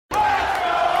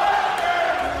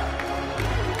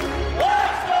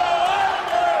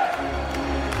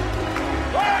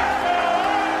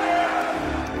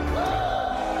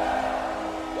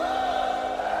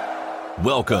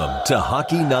Welcome to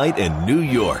Hockey Night in New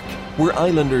York, where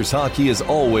Islanders hockey is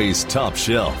always top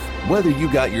shelf. Whether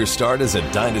you got your start as a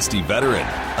Dynasty veteran,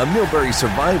 a Milbury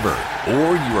survivor,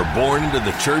 or you were born into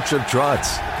the Church of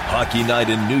Trotz, Hockey Night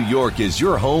in New York is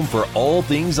your home for all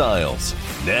things Isles.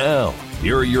 Now,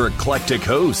 here are your eclectic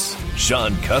hosts,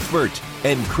 Sean Cuthbert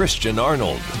and Christian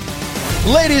Arnold.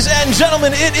 Ladies and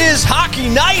gentlemen, it is Hockey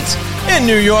Night in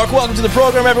New York. Welcome to the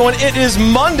program, everyone. It is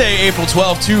Monday, April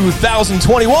 12,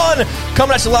 2021.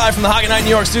 Coming at you live from the Hockey Night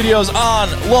New York studios on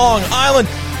Long Island.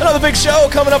 Another big show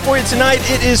coming up for you tonight.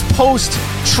 It is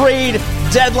post-trade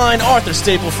deadline. Arthur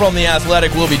Staple from The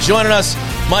Athletic will be joining us.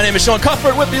 My name is Sean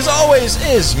Cuthbert. With me, as always,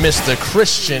 is Mr.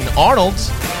 Christian Arnold.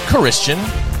 Christian,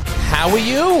 how are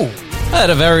you? I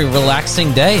had a very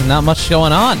relaxing day. Not much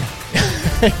going on.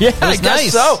 Yeah, I guess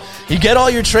nice. so. You get all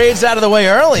your trades out of the way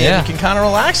early, Yeah. and you can kind of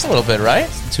relax a little bit, right?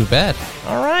 Too bad.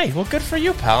 All right. Well, good for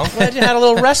you, pal. I'm glad you had a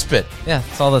little respite. Yeah,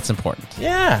 that's all that's important.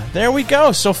 Yeah, there we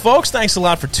go. So, folks, thanks a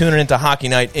lot for tuning into Hockey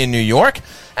Night in New York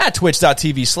at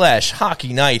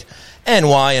twitch.tv/Hockey Night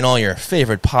NY and all your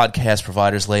favorite podcast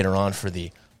providers later on for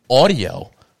the audio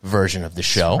version of the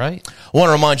show. Right. I want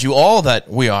to remind you all that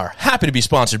we are happy to be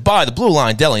sponsored by the Blue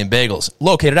Line Deli and Bagels,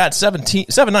 located at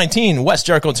 719 West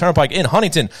Jericho Turnpike in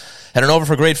Huntington. Head on over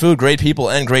for great food, great people,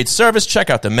 and great service. Check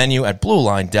out the menu at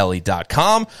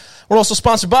BlueLineDeli.com. We're also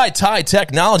sponsored by Tide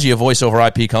Technology, a voice-over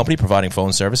IP company providing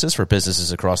phone services for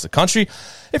businesses across the country.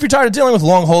 If you're tired of dealing with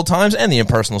long hold times and the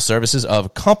impersonal services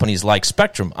of companies like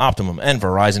Spectrum, Optimum, and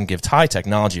Verizon, give Tide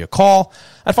Technology a call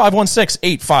at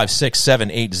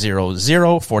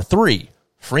 516-856-7800 for 3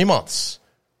 free months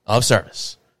of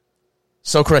service.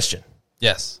 So, Christian,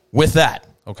 Yes. with that,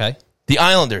 Okay. the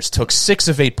Islanders took 6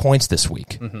 of 8 points this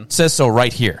week. It says so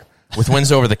right here. With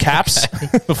wins over the Caps,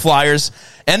 the Flyers,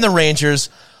 and the Rangers.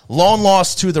 Lone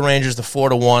loss to the Rangers, the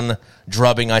 4-1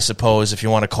 drubbing, I suppose, if you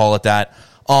want to call it that,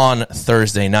 on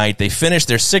Thursday night. They finished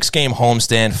their 6-game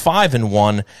homestand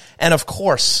 5-1. And, of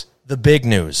course, the big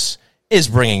news is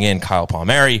bringing in Kyle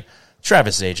Palmieri,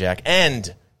 Travis Zajac,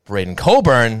 and Braden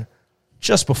Coburn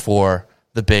just before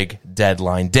the big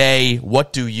deadline day.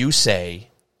 What do you say,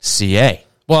 CA?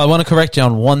 Well, I want to correct you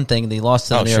on one thing. The loss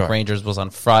to the New York sure. Rangers was on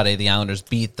Friday. The Islanders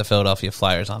beat the Philadelphia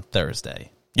Flyers on Thursday.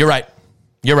 You're right.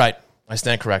 You're right. I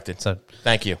stand corrected. So,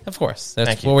 Thank you. of course, that's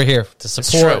Thank you. what we're here to true.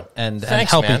 support and Thanks,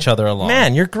 help man. each other along.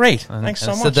 Man, you're great. And Thanks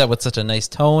so I much. said that with such a nice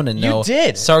tone and You no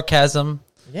did. sarcasm.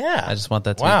 Yeah. I just want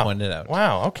that to Wow. be pointed out.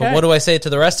 Wow, okay. But what do I say to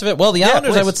the rest of it? Well, the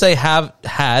Islanders, please. I would say, have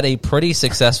had a pretty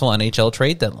successful NHL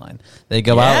trade dedeadline. They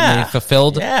go out and Yeah. they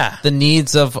fulfilled Yeah. the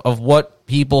needs of what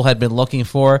people had been looking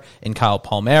for in Kyle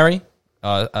Palmieri,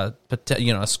 a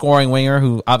scoring winger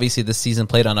who obviously this season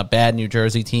played on a bad New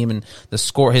Jersey team, and the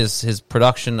score, his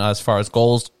production as far as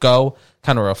goals go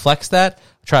kind of reflects that.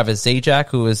 Travis Zajac,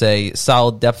 who is a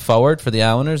solid depth forward for the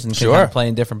Islanders and can Sure. kind of play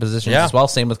in different positions Yeah. as well.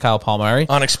 Same with Kyle Palmieri.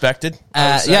 Unexpected.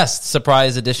 I would say. Yes,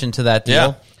 surprise addition to that deal.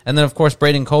 Yeah. And then, of course,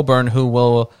 Braden Coburn, who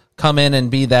will come in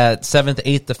and be that 7th,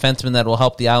 8th defenseman that will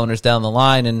help the Islanders down the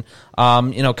line and,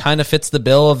 kind of fits the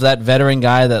bill of that veteran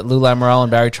guy that Lou Lamoriello and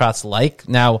Barry Trotz like.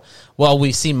 Now, while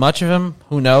we see much of him,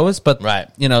 who knows? But, Right.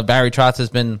 Barry Trotz has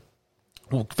been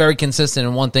very consistent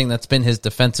in one thing that's been his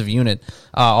defensive unit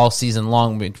all season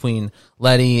long between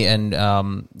Leddy and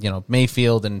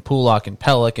Mayfield and Pulak and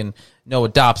Pelech and Noah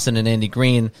Dobson and Andy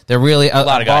Green. They're really a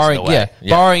lot of guys in the way. Yeah.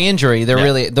 barring injury,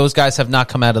 those guys have not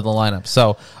come out of the lineup.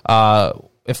 So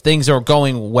if things are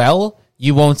going well,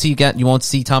 you won't see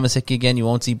Thomas Hickey again. You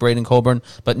won't see Braden Coburn.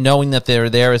 But knowing that they're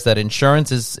there is that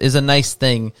insurance is a nice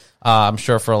thing. I'm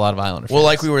sure for a lot of Islanders. Well, fans.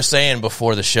 like we were saying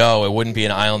before the show, it wouldn't be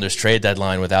an Islanders trade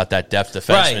deadline without that depth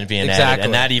defenseman Right, being exactly, added.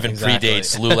 And that even exactly.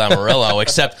 predates Lou Lamoriello,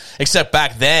 except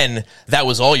back then, that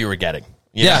was all you were getting.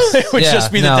 You know? Yes. It would Yeah.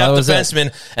 just be the No, that depth was it.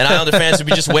 defenseman, and Islander fans would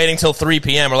be just waiting till 3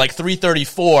 p.m. or like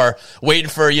 3:34, waiting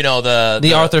for,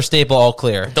 the Arthur Staple all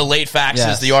clear. the late faxes,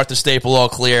 Yes. the Arthur Staple all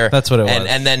clear. That's what it was.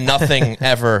 And then nothing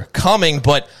ever coming.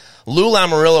 But Lou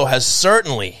Lamoriello has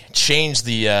certainly changed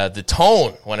the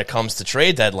tone when it comes to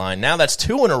trade deadline. Now that's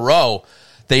 2 in a row.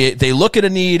 They look at a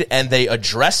need and they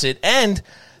address it. And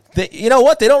you know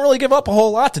what? They don't really give up a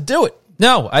whole lot to do it.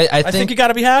 No, I I think you got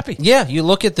to be happy. Yeah, you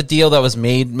look at the deal that was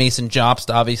made. Mason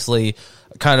Jobst, obviously,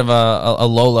 kind of a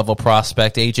low-level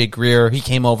prospect. A.J. Greer, he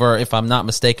came over, if I'm not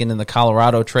mistaken, in the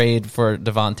Colorado trade for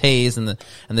Devon Toews, and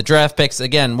the draft picks,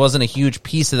 again, wasn't a huge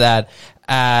piece of that,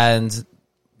 and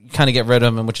you kind of get rid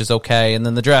of him, which is okay. And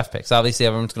then the draft picks. Obviously,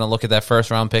 everyone's going to look at that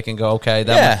first-round pick and go, okay,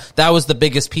 that was the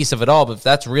biggest piece of it all, but if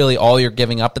that's really all you're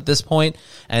giving up at this point,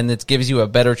 and it gives you a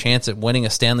better chance at winning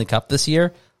a Stanley Cup this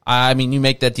year, I mean, you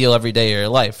make that deal every day of your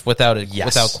life without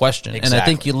question. Exactly. And I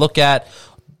think you look at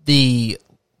the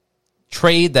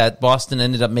trade that Boston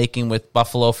ended up making with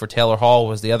Buffalo for Taylor Hall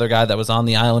was the other guy that was on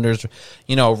the Islanders,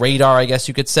 radar, I guess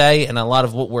you could say. And a lot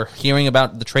of what we're hearing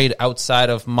about the trade outside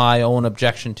of my own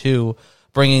objection to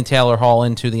bringing Taylor Hall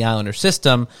into the Islander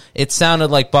system, it sounded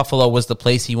like Buffalo was the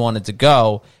place he wanted to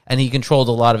go, and he controlled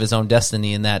a lot of his own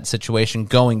destiny in that situation,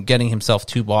 getting himself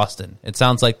to Boston. It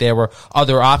sounds like there were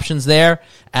other options there,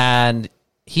 and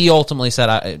he ultimately said,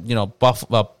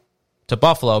 to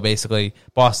Buffalo, basically,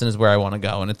 Boston is where I want to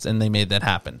go, and they made that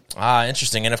happen.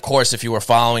 Interesting. And of course, if you were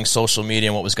following social media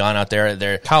and what was going out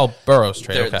there, Kyle Burrows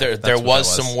trade. There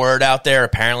was some word out there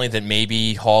apparently that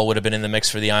maybe Hall would have been in the mix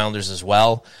for the Islanders as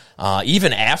well,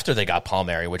 even after they got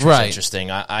Palmieri, which was interesting.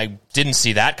 I didn't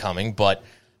see that coming, but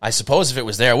I suppose if it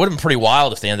was there, it would have been pretty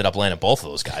wild if they ended up landing both of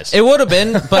those guys. It would have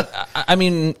been, but I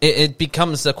mean, it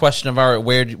becomes a question of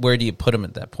where do you put him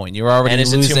at that point? You're already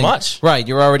losing, it too much? Right?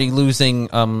 You're already losing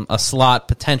a slot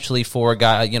potentially for a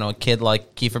guy, a kid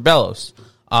like Kiefer Bellows,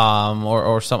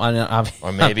 or something,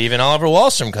 or maybe even Oliver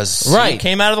Wallstrom because he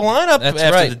came out of the lineup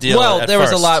after the deal. Well, there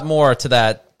was a lot more to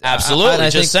that.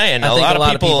 Absolutely, saying. A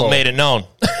lot of people made it known.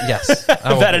 Yes,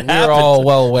 we're all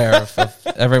well aware of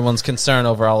everyone's concern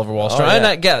over Oliver Wallstrom. And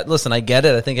I get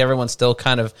it. I think everyone's still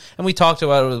kind of, and we talked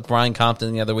about it with Brian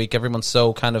Compton the other week. Everyone's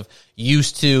so kind of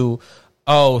used to,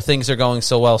 things are going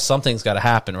so well, something's got to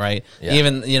happen, right? Yeah.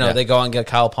 Even they go and get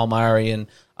Kyle Palmieri, and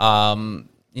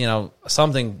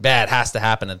something bad has to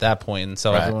happen at that point. And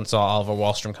so everyone saw Oliver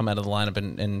Wallstrom come out of the lineup,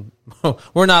 and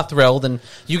we're not thrilled. And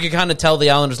you could kind of tell the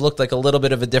Islanders looked like a little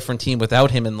bit of a different team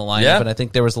without him in the lineup. Yeah. And I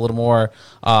think there was a little more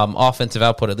offensive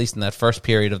output, at least in that first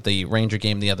period of the Ranger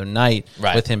game the other night,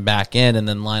 with him back in. And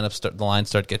then the line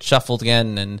started to get shuffled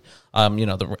again. And,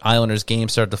 the Islanders game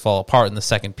started to fall apart in the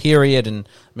second period. And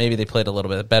maybe they played a little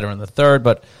bit better in the third.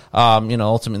 But,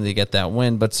 ultimately they get that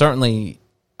win. But certainly,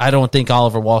 I don't think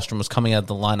Oliver Wallstrom was coming out of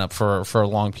the lineup for a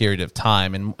long period of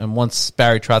time. And once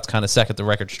Barry Trotz kind of seconded the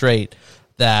record straight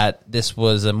that this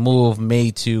was a move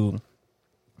made to,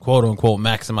 quote-unquote,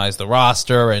 maximize the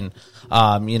roster. And,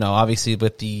 obviously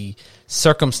with the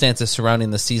circumstances surrounding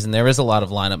the season, there is a lot of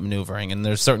lineup maneuvering. And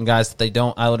there's certain guys that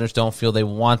Islanders don't feel they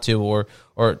want to or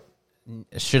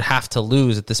should have to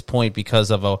lose at this point because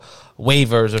of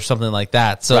waivers or something like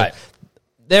that. So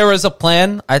there is a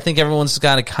plan. I think everyone's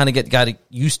got to kind of get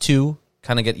used to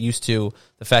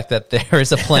the fact that there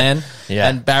is a plan.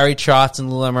 And Barry Trotz and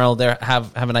Lou Lamoriello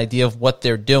have an idea of what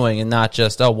they're doing, and not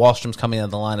just Wallstrom's coming out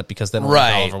of the lineup because they don't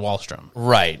like Oliver Wallstrom,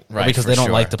 right? Or because they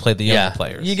don't like to play the younger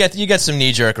players. You get some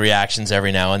knee jerk reactions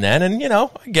every now and then, and I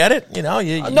get it. You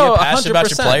get passionate about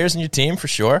your players and your team for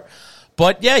sure.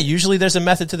 But usually there's a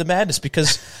method to the madness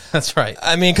because that's right.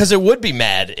 I mean, because it would be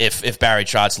mad if Barry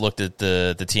Trotz looked at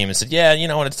the team and said, "Yeah, you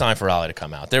know what? It's time for Ollie to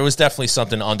come out." There was definitely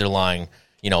something underlying,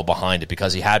 behind it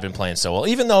because he had been playing so well.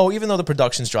 Even though the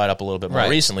production's dried up a little bit more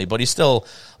recently, but he still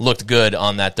looked good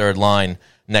on that third line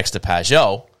next to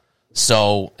Pajot.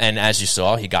 So, and as you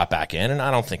saw, he got back in, and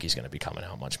I don't think he's going to be coming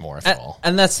out much more, if at all.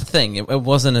 And that's the thing. It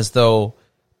wasn't as though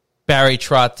Barry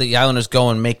Trotz, the Islanders go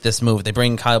and make this move. They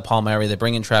bring in Kyle Palmieri. They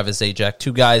bring in Travis Zajac,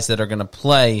 two guys that are going to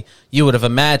play. You would have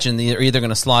imagined they're either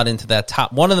going to slot into that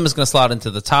top. One of them is going to slot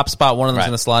into the top spot. One of them is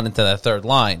going to slot into that third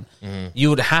line. Mm-hmm. You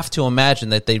would have to imagine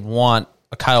that they'd want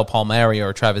a Kyle Palmieri or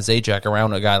a Travis Zajac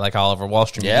around a guy like Oliver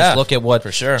Wallstrom. You just look at what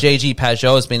JG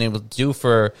Pajot has been able to do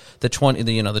for the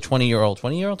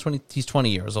 20-year-old. He's 20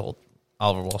 years old.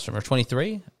 Oliver Wallstrom, or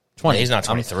 23. 20. He's not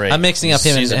 23. I'm mixing up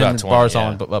him and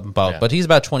Barzal, but he's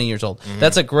about 20 years old. Mm-hmm.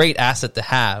 That's a great asset to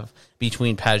have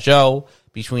between Pajot,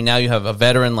 between now you have a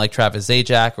veteran like Travis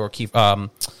Zajac or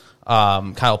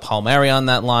Kyle Palmieri on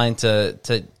that line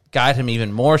to guide him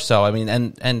even more so. I mean,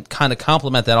 and kind of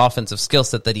complement that offensive skill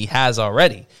set that he has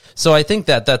already. So I think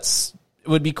it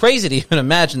would be crazy to even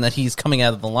imagine that he's coming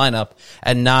out of the lineup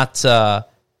and not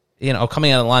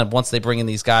coming out of the lineup once they bring in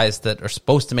these guys that are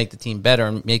supposed to make the team better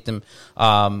and make them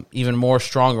even more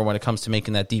stronger when it comes to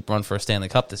making that deep run for a Stanley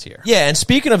Cup this year. Yeah, and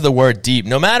speaking of the word deep,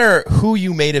 no matter who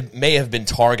you may have been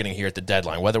targeting here at the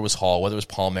deadline, whether it was Hall, whether it was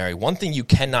Palmieri, one thing you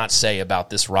cannot say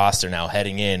about this roster now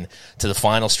heading in to the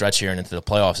final stretch here and into the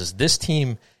playoffs is this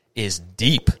team is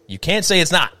deep. You can't say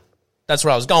it's not. That's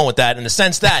where I was going with that, in the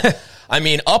sense that, I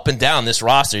mean, up and down this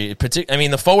roster,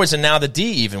 the forwards and now the D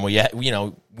even, where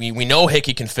we know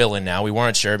Hickey can fill in now. We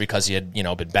weren't sure because he had,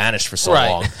 been banished for so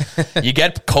long. You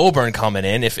get Coburn coming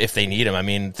in if they need him. I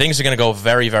mean, things are going to go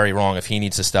very, very wrong if he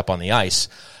needs to step on the ice.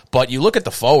 But you look at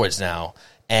the forwards now,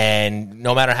 and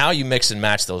no matter how you mix and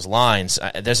match those lines,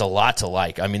 there's a lot to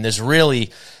like. I mean,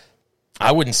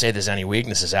 I wouldn't say there's any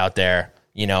weaknesses out there.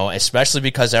 Especially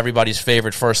because everybody's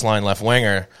favorite first-line left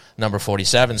winger, number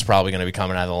 47, is probably going to be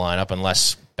coming out of the lineup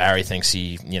unless Barry thinks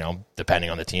he, depending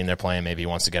on the team they're playing, maybe he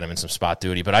wants to get him in some spot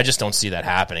duty. But I just don't see that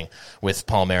happening with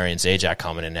Palmieri and Zajac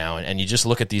coming in now. And you just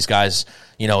look at these guys,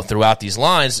 throughout these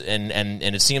lines, and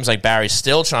it seems like Barry's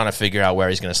still trying to figure out where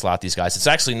he's going to slot these guys. It's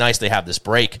actually nice they have this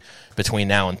break between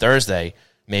now and Thursday,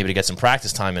 maybe to get some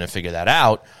practice time in and figure that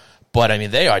out. But, I mean,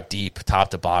 they are deep,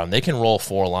 top to bottom. They can roll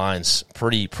 4 lines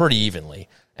pretty evenly,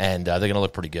 and they're going to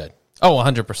look pretty good. Oh,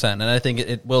 100%. And I think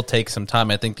it will take some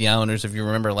time. I think the Islanders, if you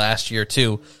remember last year,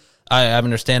 too, I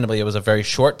understandably, it was a very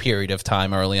short period of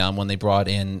time early on when they brought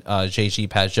in J.G.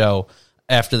 Pageau.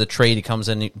 After the trade, he comes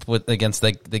in against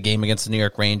the game against the New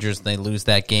York Rangers, and they lose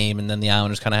that game, and then the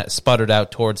Islanders kind of sputtered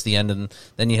out towards the end, and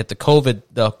then you hit the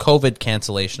COVID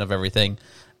cancellation of everything.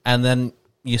 And then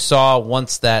you saw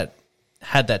once that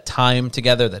had that time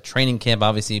together, that training camp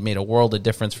obviously made a world of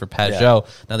difference for Pageau.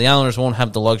 Yeah. Now, the Islanders won't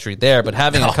have the luxury there, but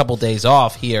having a couple days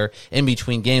off here in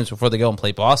between games before they go and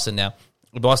play Boston now,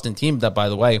 the Boston team that, by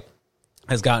the way,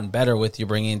 has gotten better with you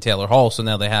bringing in Taylor Hall, so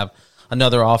now they have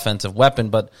another offensive weapon,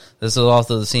 but this is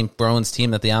also the same Bruins team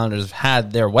that the Islanders have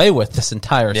had their way with this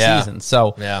entire season.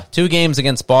 So 2 games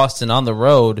against Boston on the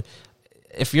road.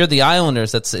 If you're the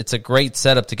Islanders, it's a great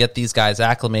setup to get these guys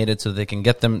acclimated so they can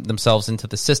get themselves into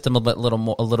the system a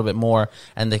little bit more,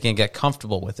 and they can get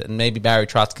comfortable with it. And maybe Barry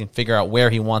Trotz can figure out where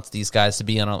he wants these guys to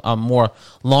be on a more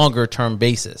longer-term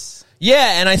basis.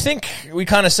 Yeah, and I think we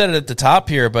kind of said it at the top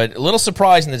here, but a little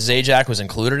surprising that Zajac was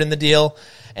included in the deal,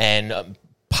 and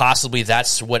possibly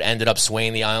that's what ended up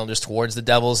swaying the Islanders towards the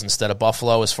Devils instead of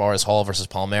Buffalo as far as Hall versus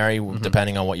Palmieri,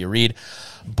 depending on what you read.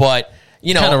 But,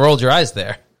 kind of rolled your eyes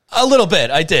there. A little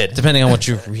bit, I did. Depending on what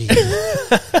you read.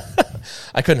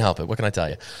 I couldn't help it. What can I tell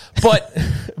you? But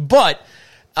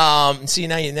see,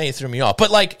 now you threw me off.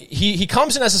 But, like, he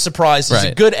comes in as a surprise. He's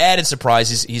a good added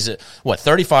surprise. He's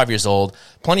 35 years old,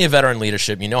 plenty of veteran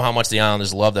leadership. You know how much the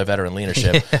Islanders love their veteran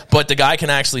leadership. But the guy can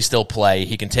actually still play.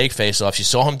 He can take faceoffs. You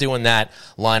saw him doing that,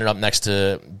 lining up next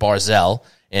to Barzal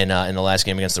in the last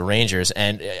game against the Rangers.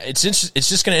 And it's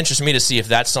just going to interest me to see if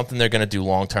that's something they're going to do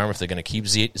long-term, if they're going to keep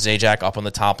Zajac up on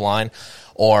the top line,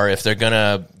 or if they're going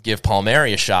to give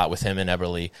Palmieri a shot with him and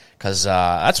Eberle, because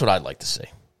that's what I'd like to see.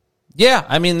 Yeah,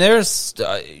 I mean, we'll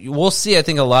see, I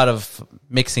think, a lot of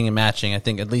mixing and matching, I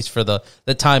think, at least for the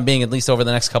time being, at least over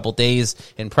the next couple days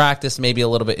in practice, maybe a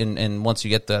little bit in once you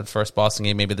get the first Boston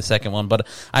game, maybe the second one. But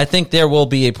I think there will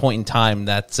be a point in time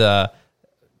that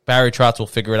Barry Trotz will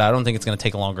figure it out. I don't think it's going to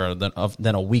take longer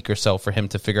than a week or so for him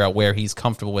to figure out where he's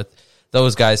comfortable with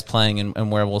those guys playing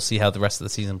and where we'll see how the rest of the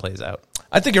season plays out.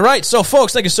 I think you're right. So,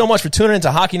 folks, thank you so much for tuning in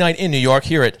to Hockey Night in New York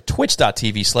here at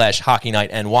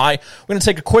twitch.tv/HockeyNightNY. We're going to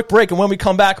take a quick break, and when we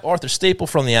come back, Arthur Staple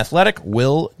from The Athletic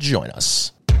will join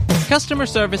us. Customer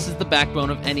service is the backbone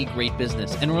of any great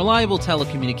business, and reliable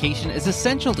telecommunication is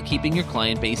essential to keeping your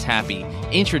client base happy.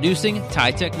 Introducing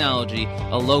Ty Technology,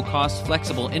 a low-cost,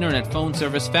 flexible internet phone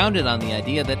service founded on the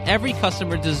idea that every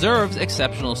customer deserves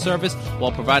exceptional service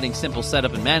while providing simple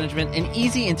setup and management and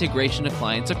easy integration to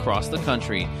clients across the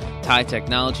country. Ty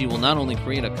Technology will not only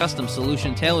create a custom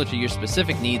solution tailored to your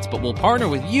specific needs, but will partner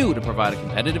with you to provide a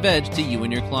competitive edge to you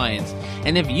and your clients.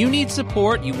 And if you need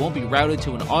support, you won't be routed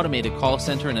to an automated call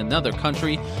center in another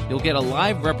country. You'll get a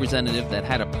live representative that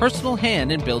had a personal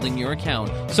hand in building your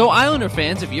account. So Islander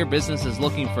fans, if your business is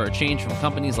looking for a change from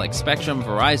companies like Spectrum,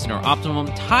 Verizon, or Optimum,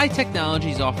 Ty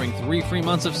Technology is offering 3 free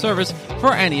months of service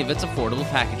for any of its affordable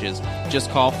packages.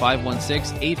 Just call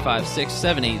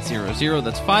 516-856-7800.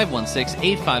 That's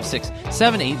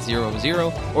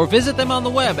 516-856-7800. Or visit them on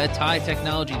the web at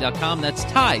TieTechnology.com. That's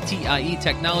Tie, T-I-E,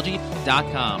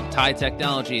 Technology.com. Tie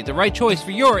Technology, the right choice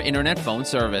for your internet phone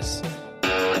service.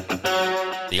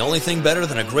 The only thing better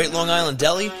than a great Long Island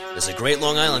deli is a great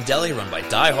Long Island deli run by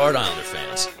die-hard Islander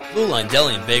fans. Blue Line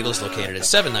Deli and Bagels, located at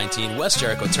 719 West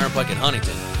Jericho Turnpike in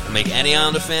Huntington, will make any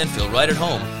Islander fan feel right at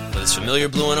home with its familiar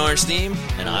blue and orange theme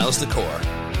and Isles decor.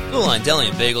 Blue Line Deli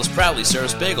and Bagels proudly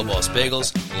serves Bagel Boss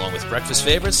bagels, along with breakfast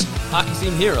favorites,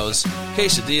 hockey-themed heroes,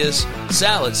 quesadillas,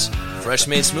 salads,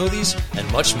 fresh-made smoothies,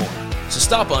 and much more. So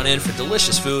stop on in for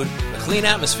delicious food, a clean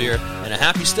atmosphere, and a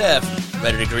happy staff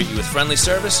ready to greet you with friendly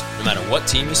service no matter what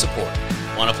team you support.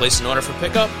 Want to place an order for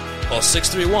pickup? Call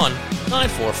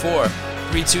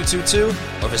 631-944-3222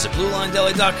 or visit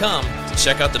BlueLineDeli.com to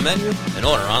check out the menu and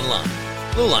order online.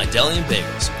 Blue Line Deli and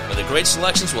Bagels, where the great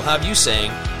selections will have you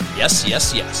saying, yes,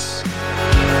 yes, yes.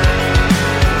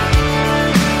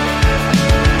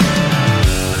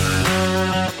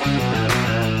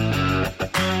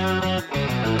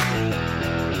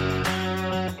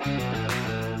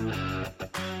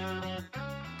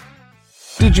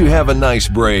 Did you have a nice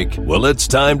break? Well, it's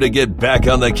time to get back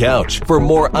on the couch for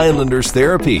more Islanders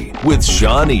therapy with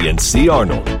Shawnee and C.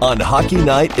 Arnold on Hockey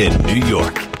Night in New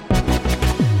York.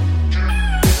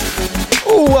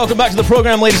 Welcome back to the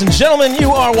program, ladies and gentlemen.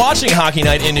 You are watching Hockey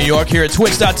Night in New York here at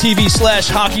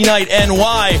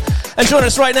twitch.tv/HockeyNightNY. And joining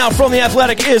us right now from The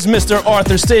Athletic is Mr.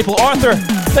 Arthur Staple. Arthur,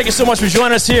 thank you so much for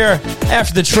joining us here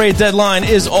after the trade deadline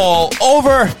is all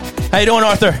over. How you doing,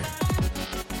 Arthur?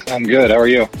 I'm good. How are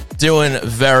you? Doing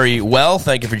very well.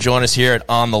 Thank you for joining us here at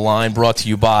On the Line, brought to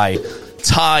you by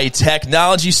Ty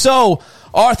Technology. So,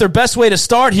 Arthur, best way to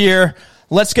start here,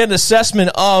 let's get an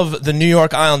assessment of the New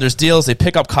York Islanders deals. They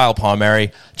pick up Kyle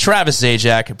Palmieri, Travis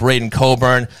Zajac, Braden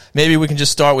Coburn. Maybe we can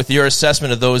just start with your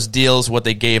assessment of those deals, what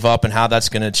they gave up, and how that's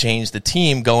going to change the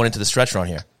team going into the stretch run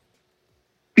here.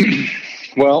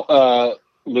 Well,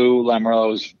 Lou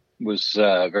Lamoriello was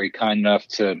very kind enough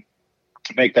to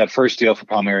make that first deal for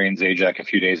Palmieri and Zajac a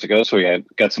few days ago. So we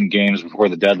got some games before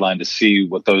the deadline to see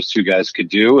what those two guys could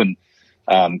do and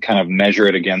kind of measure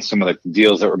it against some of the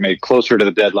deals that were made closer to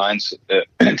the deadlines to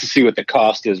see what the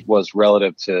cost was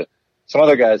relative to some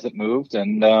other guys that moved.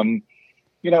 And,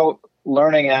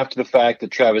 learning after the fact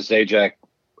that Travis Zajac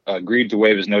agreed to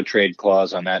waive his no-trade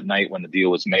clause on that night when the deal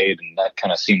was made, and that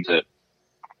kind of seemed to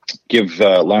give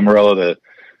Lamoriello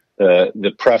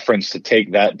the preference to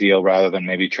take that deal rather than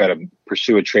maybe try to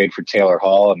pursue a trade for Taylor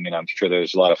Hall. I mean, I'm sure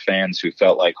there's a lot of fans who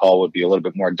felt like Hall would be a little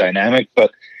bit more dynamic,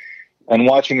 and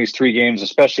watching these three games,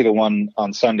 especially the one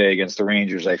on Sunday against the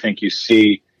Rangers, I think you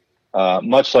see,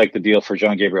 much like the deal for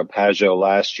Jean-Gabriel Pageau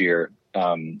last year,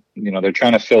 they're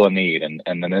trying to fill a need. And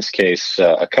in this case,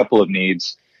 a couple of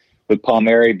needs, with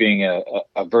Palmieri being a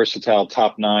versatile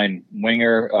top nine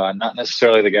winger, not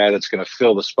necessarily the guy that's going to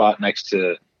fill the spot next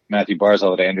to Matthew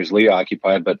Barzal that Anders Lee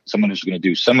occupied, but someone who's going to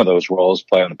do some of those roles,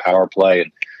 play on the power play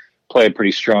and play a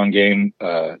pretty strong game,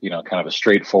 kind of a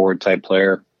straightforward type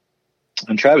player.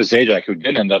 And Travis Zajac, who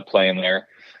did end up playing there,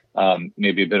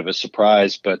 maybe a bit of a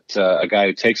surprise, but a guy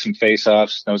who takes some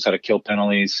face-offs, knows how to kill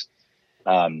penalties,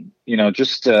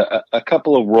 just a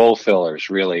couple of role fillers,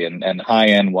 really, and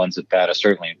high-end ones at that,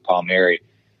 certainly in Palmieri.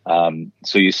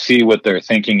 So you see what their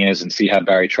thinking is and see how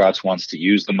Barry Trotz wants to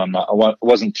use them. I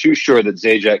wasn't too sure that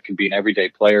Zajac could be an everyday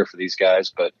player for these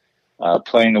guys, but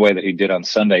playing the way that he did on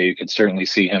Sunday, you could certainly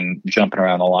see him jumping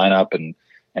around the lineup and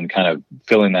kind of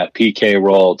filling that PK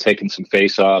role, taking some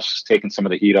face-offs, taking some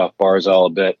of the heat off Barzal a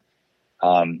bit.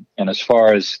 And as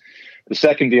far as the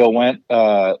second deal went,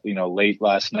 late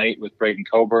last night with Braden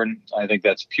Coburn, I think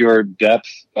that's pure depth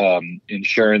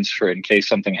insurance for in case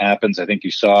something happens. I think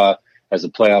you saw as the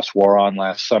playoffs wore on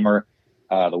last summer,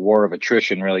 the war of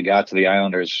attrition really got to the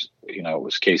Islanders. It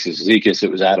was Casey Zizekas, it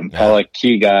was Adam Pelech,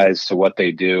 key guys to what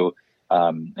they do.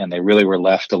 And they really were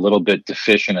left a little bit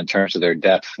deficient in terms of their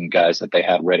depth and guys that they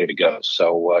had ready to go.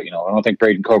 So, I don't think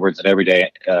Braden Coburn's an everyday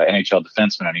NHL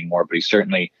defenseman anymore, but he's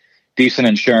certainly decent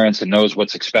insurance and knows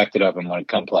what's expected of him when it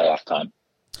comes playoff time.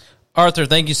 Arthur,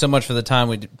 thank you so much for the time.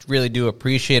 We really do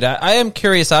appreciate it. I am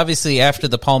curious, obviously, after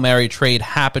the Palmieri trade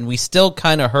happened, we still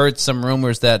kind of heard some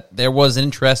rumors that there was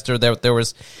interest or that there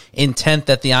was intent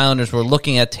that the Islanders were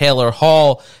looking at Taylor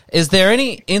Hall. Is there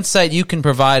any insight you can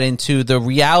provide into the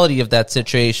reality of that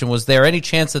situation? Was there any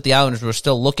chance that the Islanders were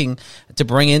still looking to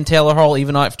bring in Taylor Hall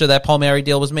even after that Palmieri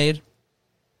deal was made?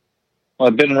 Well,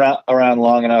 I've been around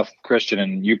long enough, Christian,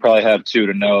 and you probably have too,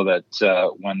 to know that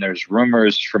when there's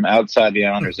rumors from outside the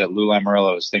Islanders that Lou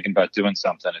Lamoriello is thinking about doing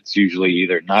something, it's usually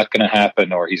either not going to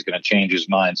happen or he's going to change his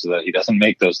mind so that he doesn't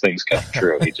make those things come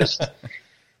true.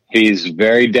 He's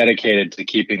very dedicated to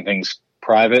keeping things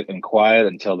private and quiet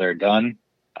until they're done.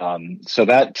 So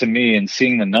that, to me, and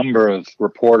seeing the number of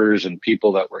reporters and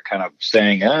people that were kind of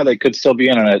saying, they could still be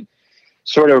in on it,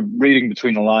 sort of reading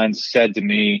between the lines, said to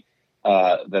me,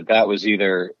 that was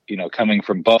either, coming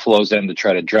from Buffalo's end to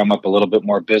try to drum up a little bit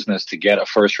more business to get a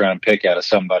first round pick out of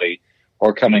somebody,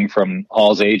 or coming from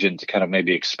Hall's agent to kind of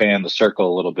maybe expand the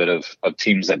circle a little bit of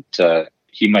teams that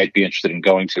he might be interested in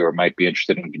going to or might be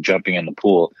interested in jumping in the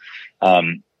pool.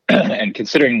 And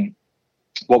considering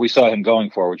what we saw him going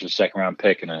for, which was a second round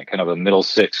pick and a kind of a middle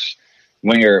six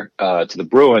winger to the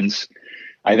Bruins,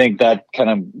 I think that kind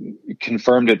of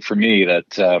confirmed it for me that,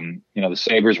 the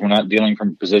Sabres were not dealing from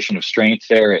a position of strength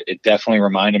there. It definitely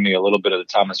reminded me a little bit of the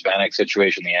Thomas Vanek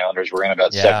situation the Islanders were in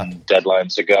about 7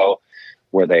 deadlines ago,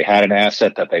 where they had an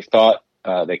asset that they thought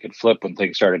they could flip when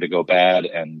things started to go bad.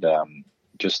 And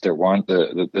just there weren't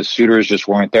the suitors just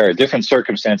weren't there. Different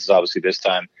circumstances, obviously, this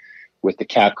time with the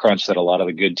cap crunch that a lot of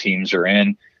the good teams are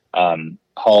in.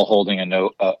 Hall holding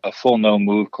a full no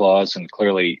move clause, and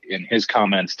clearly in his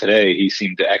comments today, he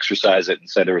seemed to exercise it and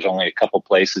said there was only a couple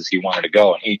places he wanted to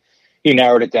go, and he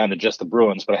narrowed it down to just the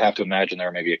Bruins, but I have to imagine there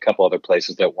were maybe a couple other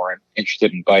places that weren't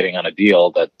interested in biting on a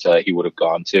deal that he would have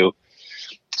gone to.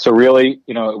 So really,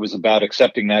 it was about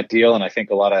accepting that deal. And I think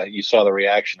you saw the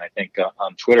reaction, I think,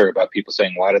 on Twitter about people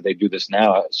saying, why did they do this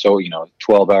now? So,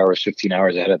 12 hours, 15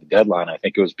 hours ahead of the deadline. I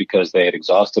think it was because they had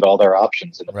exhausted all their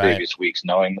options in the previous weeks,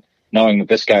 knowing that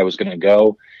this guy was going to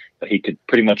go, that he could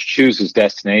pretty much choose his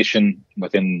destination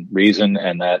within reason,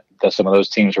 and that some of those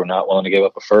teams were not willing to give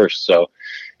up a first. So,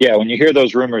 yeah, when you hear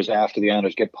those rumors after the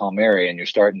Islanders get Palmieri and you're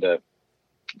starting to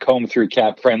comb through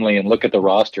Cap Friendly and look at the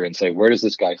roster and say, where does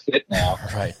this guy fit now?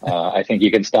 Right. I think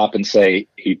you can stop and say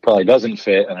he probably doesn't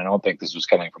fit, and I don't think this was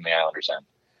coming from the Islanders' end.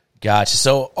 Gotcha.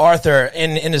 So, Arthur,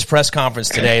 in his press conference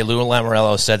today, Lou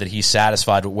Lamoriello said that he's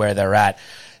satisfied with where they're at.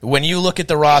 When you look at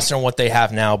the roster and what they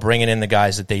have now, bringing in the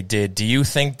guys that they did, do you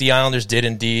think the Islanders did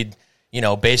indeed,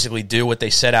 basically do what they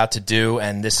set out to do,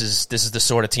 and this is the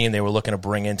sort of team they were looking to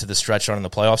bring into the stretch run in the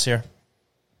playoffs here?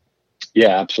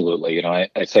 Yeah, absolutely.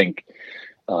 I think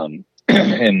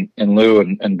and Lou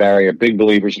and Barry are big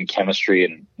believers in chemistry,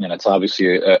 and it's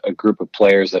obviously a group of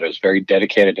players that is very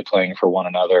dedicated to playing for one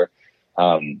another,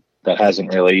 that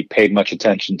hasn't really paid much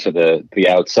attention to the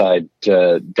outside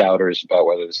doubters about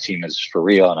whether this team is for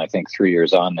real. And I think 3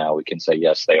 years on now, we can say,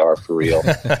 yes, they are for real.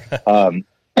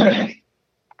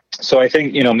 So I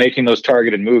think, making those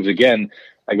targeted moves, again,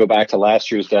 I go back to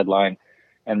last year's deadline,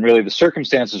 and really the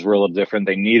circumstances were a little different.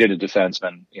 They needed a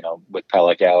defenseman, with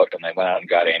Pelech out, and they went out and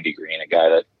got Andy Green, a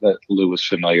guy that Lou was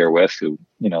familiar with, who,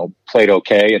 played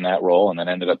okay in that role and then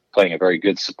ended up playing a very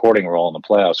good supporting role in the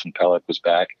playoffs when Pelech was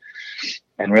back.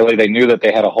 And really they knew that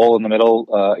they had a hole in the middle,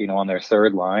 on their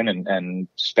third line, and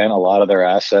spent a lot of their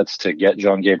assets to get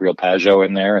Jean-Gabriel Pageau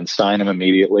in there and sign him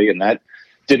immediately. And that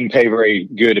didn't pay very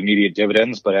good immediate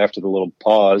dividends, but after the little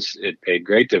pause, it paid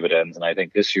great dividends. And I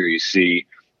think this year you see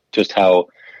just how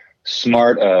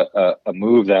smart a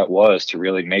move that was to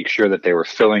really make sure that they were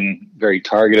filling very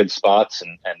targeted spots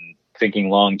and thinking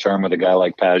long-term with a guy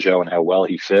like Pageau and how well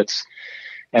he fits.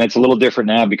 And it's a little different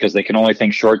now because they can only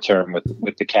think short-term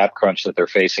with the cap crunch that they're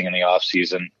facing in the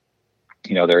offseason.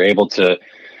 They're able to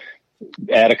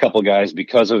add a couple guys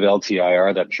because of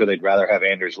LTIR that I'm sure they'd rather have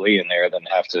Anders Lee in there than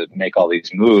have to make all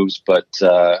these moves. But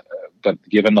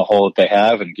given the hole that they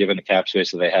have and given the cap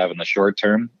space that they have in the short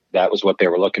term, that was what they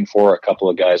were looking for, a couple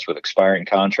of guys with expiring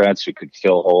contracts who could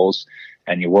fill holes.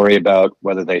 And you worry about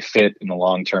whether they fit in the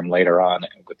long term later on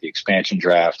with the expansion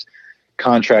draft,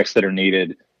 contracts that are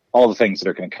needed, all the things that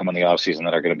are going to come in the offseason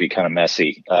that are going to be kind of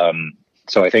messy.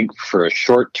 So I think for a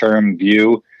short-term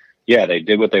view, yeah, they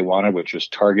did what they wanted, which was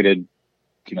targeted,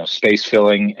 space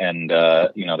filling. And,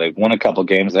 they've won a couple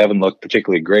games. They haven't looked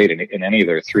particularly great in any of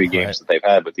their three games that they've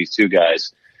had with these two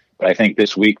guys. But I think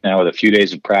this week now, with a few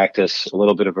days of practice, a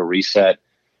little bit of a reset,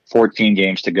 14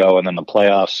 games to go, and then the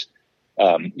playoffs,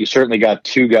 you certainly got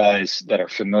two guys that are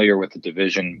familiar with the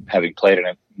division, having played in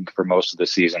it for most of the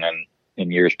season and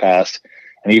in years past.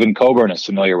 And even Coburn is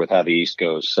familiar with how the East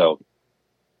goes. So,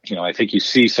 I think you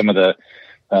see some of the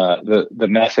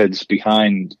methods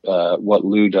behind what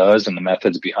Lou does and the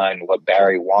methods behind what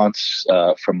Barry wants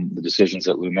from the decisions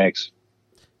that Lou makes.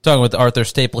 Talking with Arthur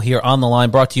Staple here on the line,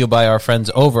 brought to you by our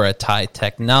friends over at Tie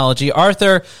Technology.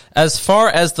 Arthur, as far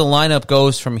as the lineup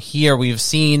goes from here, we've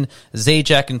seen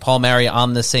Zajac and Palmieri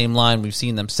on the same line. We've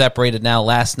seen them separated now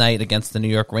last night against the New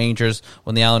York Rangers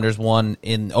when the Islanders won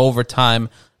in overtime.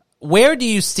 Where do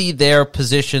you see their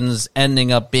positions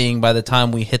ending up being by the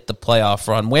time we hit the playoff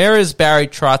run? Where is Barry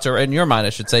Trotz, or in your mind,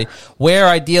 I should say, where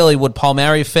ideally would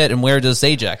Palmieri fit and where does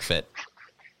Zajac fit?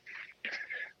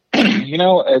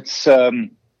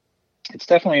 It's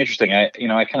definitely interesting. I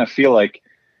kind of feel like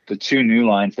the two new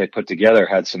lines they put together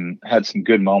had some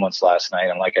good moments last night.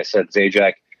 And like I said,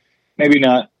 Zajac, maybe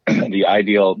not the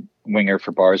ideal winger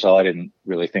for Barzal. I didn't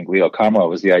really think Leo Comro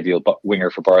was the ideal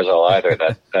winger for Barzal either.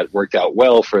 That worked out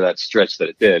well for that stretch that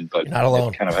it did, but not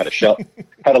alone. It kind of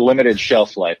had a limited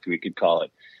shelf life, we could call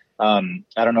it. I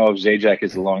don't know if Zajac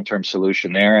is the long-term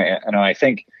solution there. And I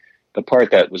think the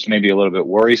part that was maybe a little bit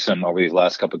worrisome over these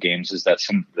last couple of games is that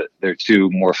their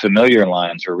two more familiar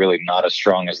lines are really not as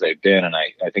strong as they've been. And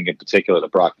I think in particular, the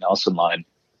Brock Nelson line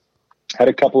had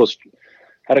a couple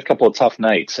of tough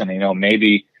nights. And,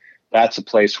 maybe that's a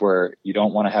place where you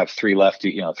don't want to have three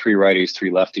righties, three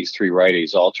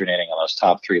righties alternating on those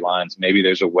top three lines. Maybe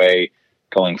there's a way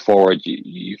going forward.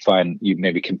 You find you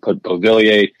maybe can put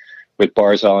Beauvillier with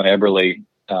Barzal and Eberle,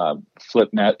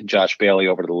 flip Josh Bailey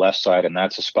over to the left side, and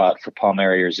that's a spot for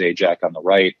Palmieri or Zajac on the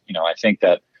right. I think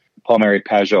that Palmieri,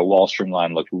 Pageau, Wallstrom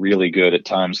line looked really good at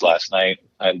times last night.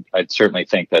 I'd certainly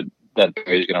think that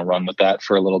Barry's going to run with that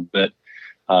for a little bit.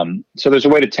 So there's a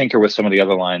way to tinker with some of the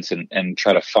other lines and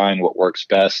try to find what works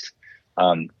best.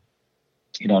 The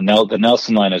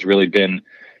Nelson line has really been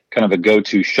kind of a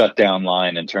go-to shutdown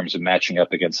line in terms of matching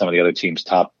up against some of the other teams'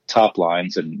 top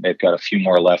lines. And they've got a few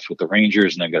more left with the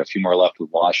Rangers, and they've got a few more left with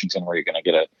Washington, where you're going to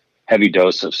get a heavy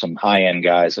dose of some high-end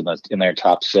guys in their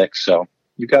top six. So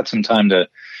you've got some time to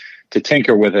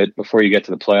tinker with it before you get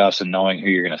to the playoffs and knowing who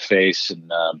you're going to face.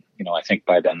 And, I think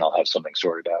by then they'll have something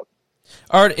sorted out.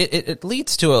 Art, it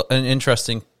leads to an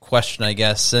interesting question, I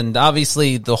guess. And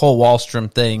obviously the whole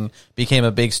Wahlstrom thing became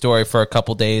a big story for a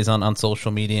couple days on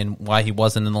social media and why he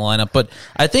wasn't in the lineup. But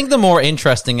I think the more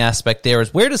interesting aspect there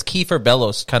is, where does Kiefer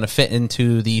Bellows kind of fit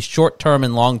into the short-term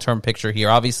and long-term picture here?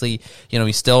 Obviously,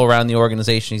 he's still around the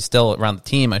organization. He's still around the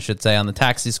team, I should say, on the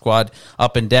taxi squad,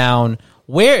 up and down.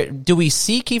 Where do we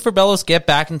see Kiefer Bellows get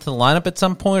back into the lineup at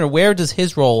some point, or where does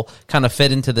his role kind of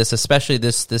fit into this, especially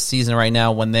this season right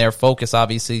now when their focus,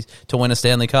 obviously, to win a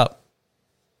Stanley Cup?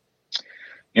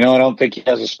 I don't think he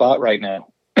has a spot right now.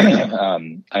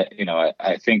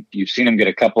 I think you've seen him get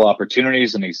a couple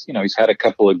opportunities, and he's had a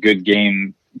couple of good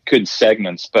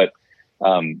segments, but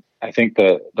I think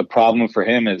the problem for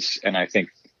him is, and I think,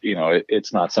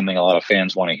 it's not something a lot of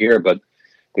fans want to hear, but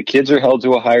the kids are held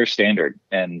to a higher standard.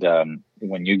 And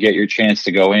when you get your chance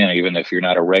to go in, even if you're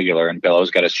not a regular, and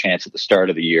Bellows got his chance at the start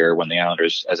of the year when the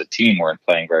Islanders as a team weren't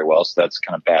playing very well, so that's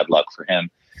kind of bad luck for him.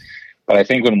 But I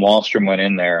think when Wahlstrom went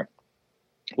in there,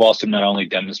 Wahlstrom not only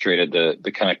demonstrated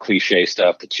the kind of cliche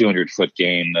stuff, the 200-foot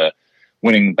game, the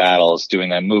winning battles,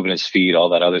 doing that, moving his feet, all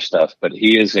that other stuff, but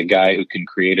he is a guy who can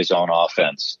create his own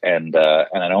offense. And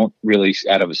I don't really,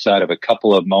 out of a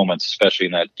couple of moments, especially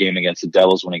in that game against the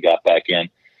Devils when he got back in,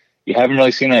 you haven't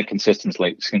really seen that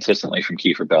consistently from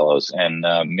Kiefer Bellows. And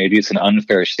maybe it's an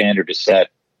unfair standard to set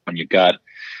when you've got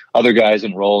other guys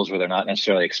in roles where they're not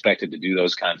necessarily expected to do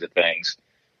those kinds of things.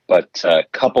 But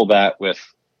couple that with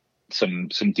some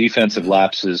defensive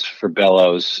lapses for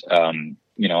Bellows, and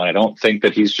I don't think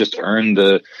that he's just earned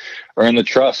the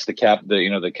trust, the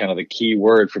kind of the key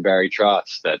word for Barry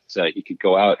Trotz, that he could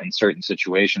go out in certain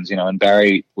situations, and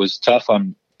Barry was tough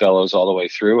on Bellows all the way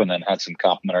through, and then had some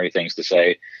complimentary things to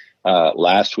say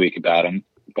last week about him.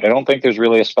 But I don't think there's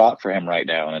really a spot for him right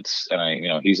now, and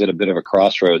he's at a bit of a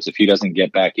crossroads. If he doesn't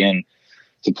get back in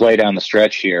to play down the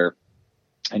stretch here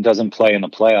and doesn't play in the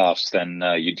playoffs, then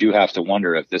you do have to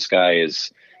wonder if this guy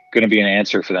is going to be an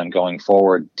answer for them going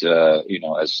forward,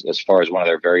 as far as one of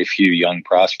their very few young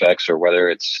prospects, or whether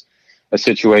it's a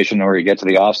situation where you get to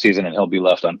the offseason and he'll be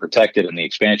left unprotected in the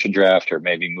expansion draft, or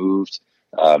maybe moved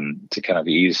to kind of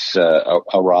ease a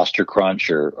roster crunch,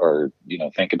 or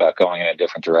think about going in a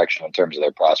different direction in terms of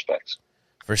their prospects.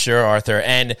 For sure, Arthur.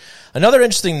 And another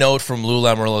interesting note from Lou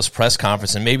Lamoriello's press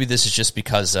conference, and maybe this is just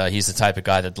because he's the type of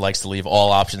guy that likes to leave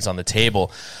all options on the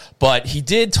table, but he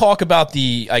did talk about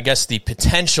the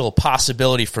potential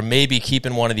possibility for maybe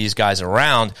keeping one of these guys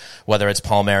around, whether it's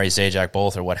Palmieri, Zajac,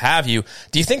 both, or what have you.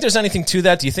 Do you think there's anything to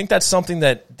that? Do you think that's something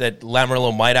that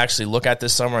Lamoriello might actually look at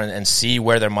this summer and see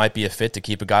where there might be a fit to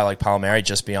keep a guy like Palmieri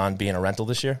just beyond being a rental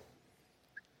this year?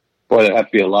 Boy, there have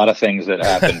to be a lot of things that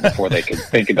happen before they could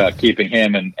think about keeping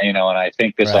him. And I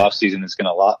think this offseason is going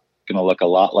to look a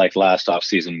lot like last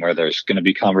offseason, where there's going to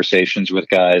be conversations with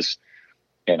guys,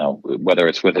 whether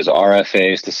it's with his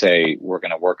RFAs to say we're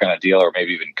going to work on a deal, or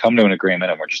maybe even come to an agreement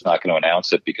and we're just not going to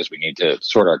announce it because we need to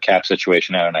sort our cap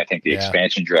situation out. And I think the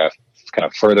expansion draft kind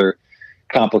of further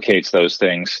complicates those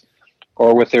things.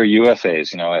 Or with their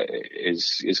UFAs,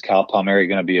 is Cal Palmieri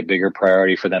going to be a bigger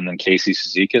priority for them than Casey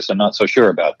Cizikas? I'm not so sure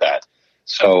about that.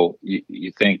 So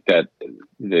you think that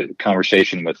the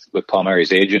conversation with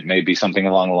Palmieri's agent may be something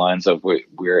along the lines of,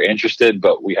 we're interested,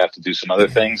 but we have to do some other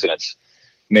things, and it's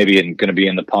maybe going to be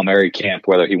in the Palmieri camp,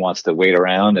 whether he wants to wait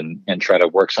around and try to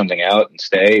work something out and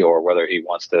stay, or whether he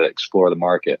wants to explore the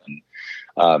market.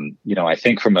 And I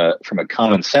think from a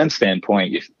common sense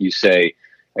standpoint, you say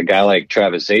a guy like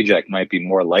Travis Zajac might be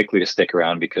more likely to stick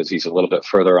around because he's a little bit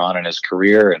further on in his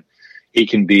career, and he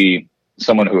can be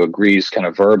someone who agrees kind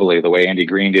of verbally, the way Andy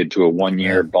Green did, to a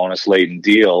 1-year bonus-laden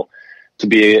deal to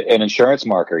be an insurance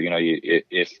marker.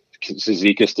 If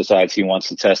Cizikas decides he wants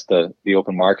to test the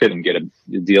open market and get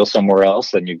a deal somewhere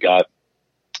else, then you've got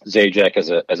Zajac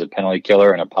as a penalty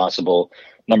killer and a possible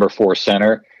number 4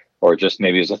 center, or just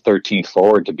maybe as a 13th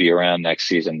forward to be around next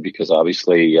season, because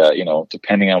obviously,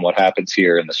 depending on what happens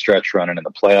here in the stretch run and in the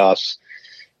playoffs,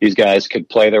 these guys could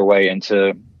play their way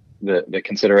into the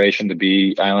consideration to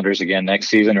be Islanders again next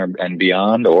season and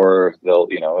beyond, or they'll,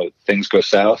 if things go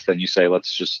south, then you say,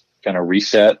 let's just kind of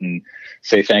reset and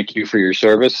say thank you for your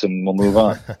service, and we'll move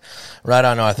on. Right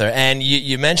on, Arthur. And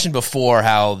you mentioned before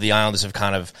how the Islanders have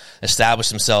kind of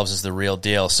established themselves as the real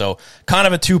deal. So kind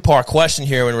of a two-part question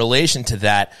here in relation to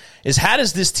that is, how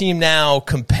does this team now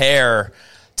compare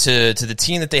to the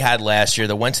team that they had last year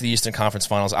that went to the Eastern Conference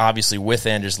Finals, obviously with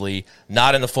Anders Lee,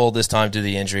 not in the fold this time due to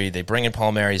the injury. They bring in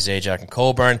Palmieri, Zajac, and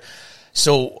Coburn.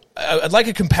 So I'd like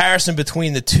a comparison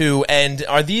between the two. And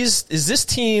is this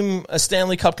team a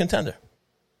Stanley Cup contender?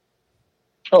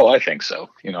 Oh, I think so.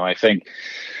 I think,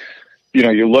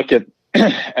 you look at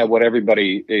what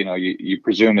everybody, you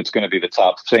presume it's going to be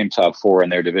the same top four in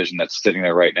their division that's sitting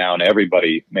there right now. And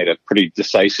everybody made a pretty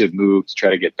decisive move to try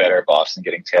to get better. Boston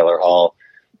getting Taylor Hall,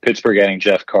 Pittsburgh getting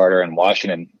Jeff Carter, and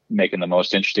Washington making the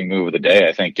most interesting move of the day,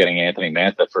 I think, getting Anthony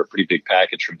Mantha for a pretty big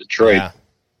package from Detroit. Yeah.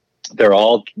 They're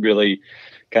all really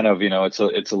kind of, it's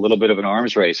a little bit of an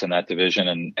arms race in that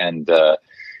division. And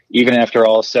even after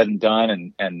all is said and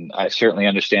done, and I certainly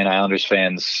understand Islanders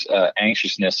fans'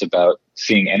 anxiousness about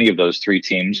seeing any of those three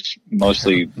teams,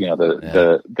 mostly,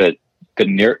 the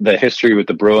history with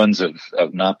the Bruins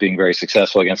of not being very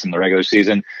successful against them in the regular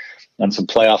season, and some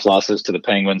playoff losses to the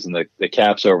Penguins and the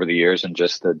Caps over the years, and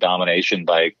just the domination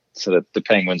by the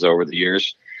Penguins over the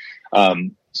years.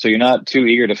 So you're not too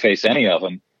eager to face any of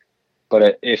them.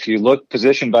 But if you look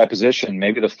position by position,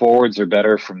 maybe the forwards are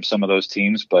better from some of those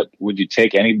teams. But would you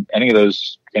take any of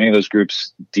those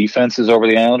groups' defenses over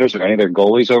the Islanders, or any of their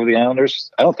goalies over the Islanders?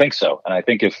 I don't think so. And I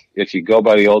think if you go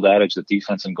by the old adage that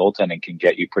defense and goaltending can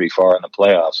get you pretty far in the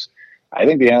playoffs, I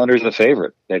think the Islanders are the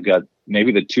favorite. They've got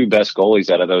maybe the two best goalies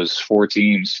out of those four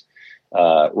teams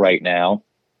right now.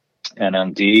 And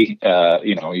on D,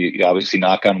 you obviously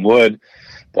knock on wood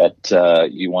that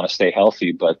you want to stay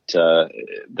healthy, but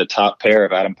the top pair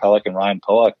of Adam Pelech and Ryan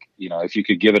Pulock, if you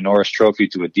could give a Norris Trophy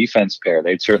to a defense pair,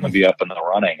 they'd certainly be up in the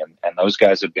running. And those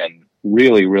guys have been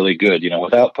really, really good.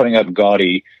 Without putting up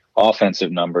gaudy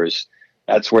offensive numbers,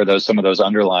 that's where some of those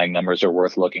underlying numbers are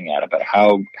worth looking at, about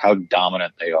how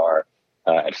dominant they are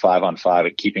at 5-on-5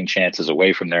 at keeping chances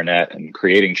away from their net and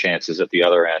creating chances at the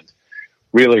other end.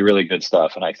 Really, really good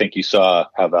stuff. And I think you saw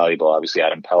how valuable, obviously,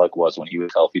 Adam Pelech was when he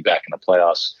was healthy back in the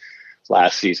playoffs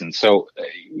last season. So,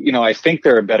 I think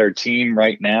they're a better team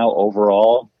right now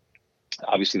overall.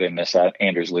 Obviously, they miss out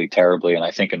Anders Lee terribly. And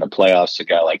I think in the playoffs, a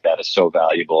guy like that is so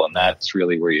valuable. And that's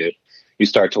really where you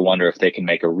start to wonder if they can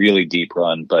make a really deep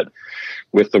run. But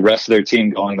with the rest of their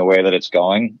team going the way that it's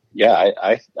going,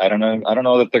 I don't know. I don't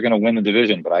know that they're going to win the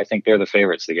division, but I think they're the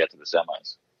favorites to get to the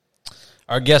semis.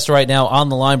 Our guest right now on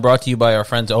the line, brought to you by our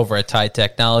friends over at Tide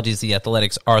Technologies, the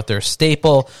Athletics' Arthur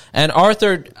Staple. And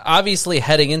Arthur, obviously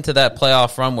heading into that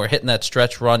playoff run, we're hitting that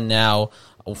stretch run now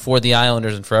for the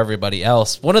Islanders and for everybody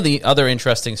else. One of the other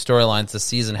interesting storylines this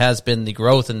season has been the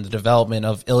growth and the development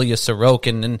of Ilya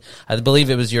Sorokin. And I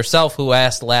believe it was yourself who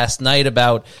asked last night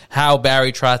about how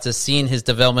Barry Trotz has seen his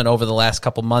development over the last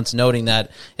couple months, noting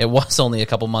that it was only a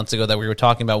couple months ago that we were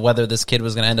talking about whether this kid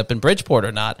was going to end up in Bridgeport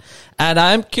or not. And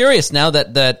I'm curious now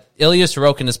that Ilya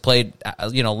Sorokin has played,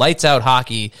 lights out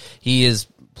hockey. He is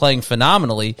playing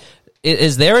phenomenally.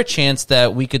 Is there a chance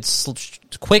that we could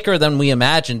quicker than we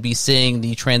imagined be seeing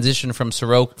the transition from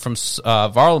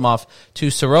Varlamov to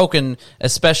Sorokin,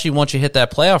 especially once you hit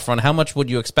that playoff run? How much would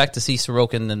you expect to see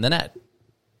Sorokin in the net?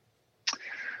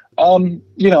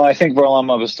 I think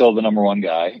Varlamov is still the number one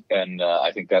guy, and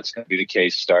I think that's going to be the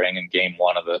case starting in game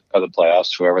one of the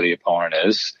playoffs, whoever the opponent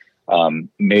is.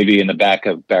 Maybe in the back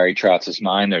of Barry Trotz's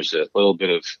mind, there's a little bit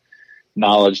of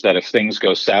knowledge that if things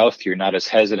go south, you're not as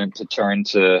hesitant to turn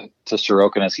to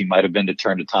Sorokin as he might have been to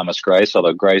turn to Thomas Greiss,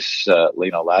 although Greiss,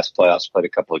 last playoffs played a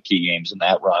couple of key games in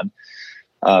that run.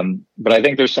 But I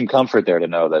think there's some comfort there to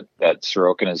know that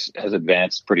Sorokin has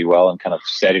advanced pretty well and kind of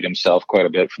steadied himself quite a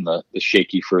bit from the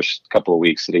shaky first couple of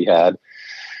weeks that he had.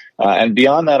 And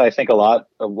beyond that, I think a lot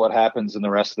of what happens in the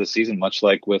rest of the season, much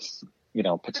like with,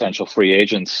 potential free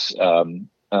agents, a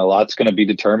lot's going to be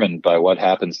determined by what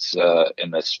happens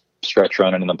in this stretch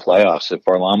run and in the playoffs. If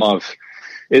Varlamov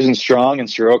isn't strong and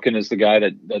Sorokin is the guy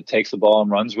that takes the ball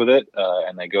and runs with it,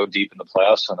 and they go deep in the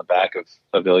playoffs on the back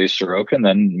of Ilya Sorokin,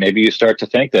 then maybe you start to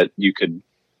think that you could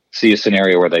see a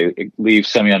scenario where they leave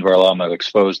Semyon Varlamov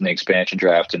exposed in the expansion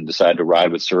draft and decide to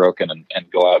ride with Sorokin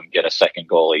and go out and get a second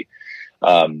goalie.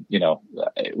 Lou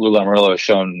Lamoriello has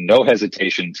shown no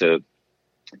hesitation to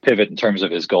pivot in terms of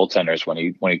his goaltenders when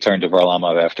he turned to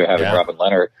Varlamov after having Robin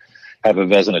Lehner have a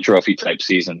Vezina Trophy type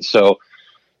season. So,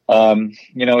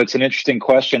 it's an interesting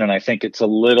question, and I think it's a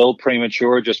little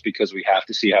premature just because we have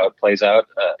to see how it plays out.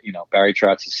 Barry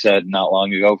Trotz has said not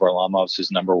long ago Varlamov's his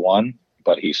number one,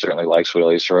 but he certainly likes what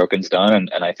Ilya Sorokin's done.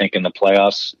 And I think in the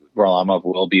playoffs, Varlamov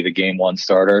will be the game one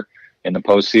starter. in the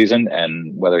postseason,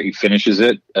 and whether he finishes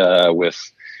it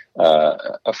with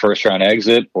a first-round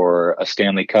exit or a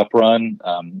Stanley Cup run,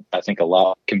 I think a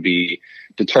lot can be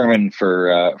determined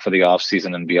for the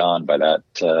offseason and beyond by that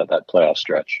playoff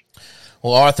stretch.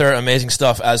 Well, Arthur, amazing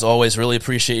stuff as always. Really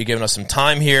appreciate you giving us some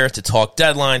time here to talk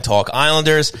deadline, talk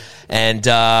Islanders, and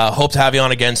hope to have you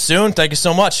on again soon. Thank you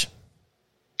so much.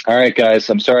 All right, guys.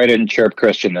 I'm sorry I didn't chirp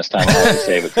Christian this time. I'll have to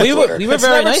save it for Twitter. We were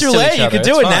very nice to each other. You could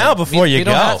do it now before you go. You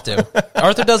don't have to.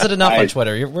 Arthur does it enough on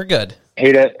Twitter. We're good.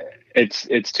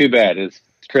 It's too bad.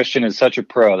 Christian is such a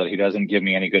pro that he doesn't give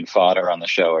me any good fodder on the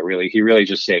show. He really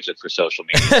just saves it for social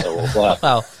media. So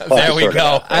well, there we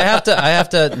go. I have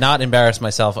to not embarrass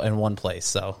myself in one place,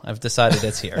 so I've decided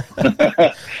it's here.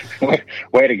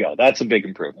 Way to go! That's a big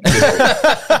improvement.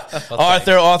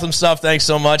 Arthur, awesome stuff. Thanks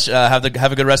so much. Have a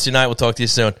good rest of your night. We'll talk to you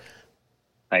soon.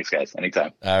 Thanks, guys.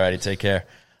 Anytime. All righty, take care.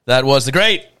 That was the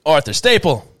great Arthur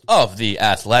Staple of The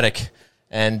Athletic,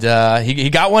 and he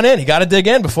got one in. He got to dig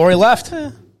in before he left.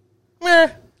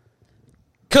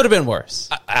 Could have been worse.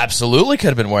 Absolutely could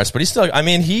have been worse, but he still, I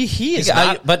mean, he is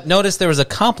not. But notice there was a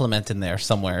compliment in there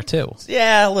somewhere, too.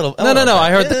 Yeah, a little. No.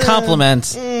 I heard the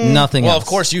compliment, nothing else. Well, of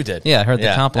course you did. Yeah, I heard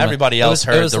the compliment. Everybody else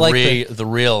heard the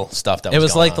real stuff that was going on. It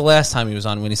was like the last time he was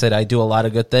on when he said, I do a lot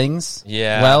of good things.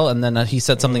 Yeah. Well, and then he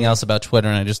said something else about Twitter,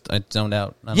 and I zoned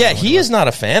out. Yeah, he is not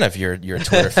a fan of your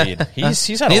Twitter feed. He's had a lot to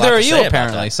say about that. Neither are you,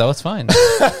 apparently, so it's fine.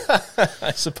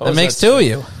 I suppose that makes two of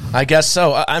you. I guess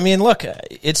so. I mean, look,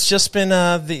 it's just been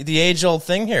the age-old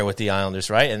thing here with the Islanders,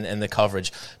 right? And the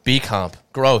coverage. B-Comp,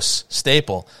 Gross,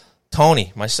 Staple,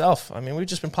 Tony, myself. I mean, we've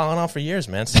just been piling on for years,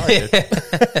 man. Sorry, dude.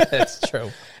 That's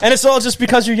true. And it's all just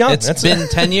because you're young. It's been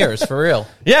 10 years, for real.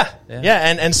 Yeah.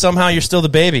 And somehow you're still the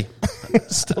baby.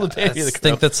 Still the baby. I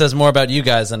think that says more about you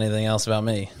guys than anything else about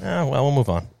me. Oh, well, we'll move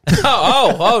on.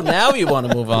 Now you want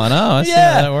to move on. Oh, I see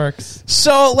how that works.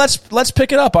 So let's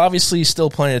pick it up. Obviously,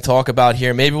 still plenty to talk about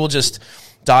here. Maybe we'll just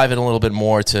dive in a little bit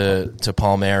more to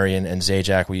Palmieri and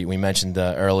Zajac. We mentioned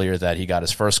earlier that he got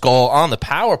his first goal on the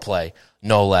power play,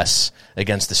 no less,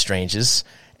 against the Strangers.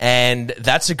 And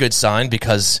that's a good sign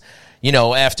because,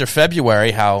 after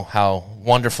February, how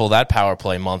wonderful that power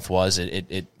play month was,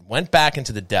 it went back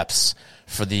into the depths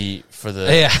for the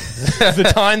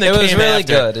the time that it was came really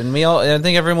after. good, and I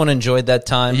think everyone enjoyed that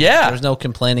time. Yeah, there was no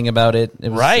complaining about it. It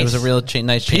was a real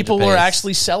nice change. People were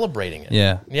actually celebrating it.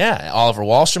 Yeah. Oliver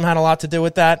Wahlstrom had a lot to do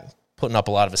with that, putting up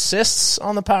a lot of assists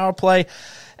on the power play,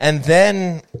 and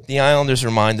then the Islanders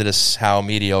reminded us how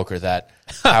mediocre that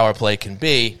power play can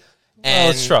be.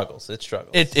 And it struggles.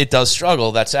 It does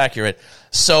struggle. That's accurate.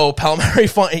 So Palmieri,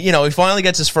 he finally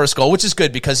gets his first goal, which is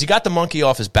good because he got the monkey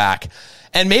off his back,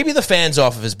 and maybe the fans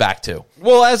off of his back too.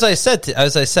 Well, as I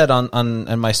said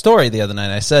on my story the other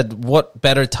night, I said, what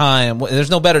better time? There's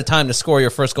no better time to score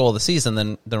your first goal of the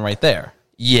season than right there.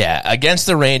 Yeah, against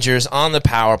the Rangers on the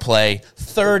power play,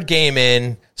 third game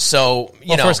in. So,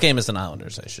 first game is an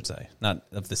Islanders, I should say. Not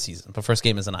of the season, but first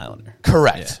game is an Islander.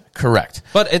 Correct.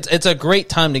 But it's a great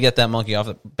time to get that monkey off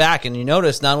the back. And you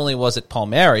notice not only was it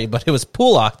Palmieri, but it was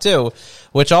Pulock, too,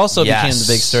 which also became the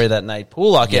big story that night.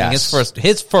 Pulock getting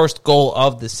his first goal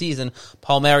of the season.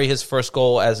 Palmieri, his first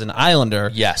goal as an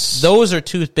Islander. Yes. Those are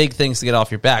two big things to get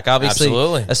off your back. Obviously,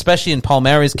 absolutely. Especially in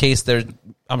Palmieri's case,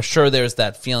 I'm sure there's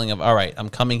that feeling of, all right, I'm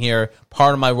coming here.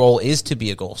 Part of my role is to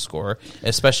be a goal scorer,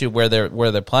 especially where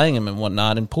they're playing him and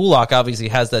whatnot. And Pulock obviously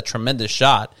has that tremendous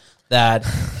shot that,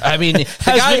 I mean,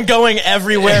 has been going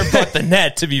everywhere but the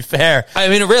net. To be fair, I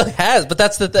mean, it really has. But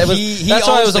that's that's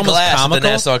why it was almost comical. At the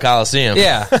Nassau Coliseum.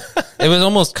 Yeah, it was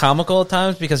almost comical at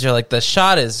times because you're like, the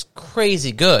shot is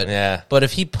crazy good. Yeah, but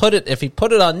if he put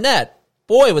it on net,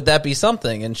 boy, would that be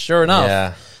something. And sure enough,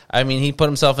 yeah. I mean, he put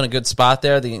himself in a good spot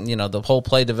there. The whole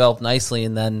play developed nicely,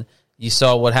 and then you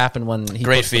saw what happened when he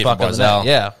great put feed the puck from on the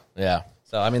net. Yeah.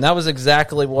 So I mean, that was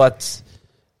exactly what.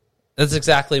 That's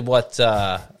exactly what.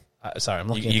 Sorry, I'm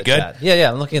looking at the chat.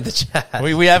 Yeah, I'm looking at the chat.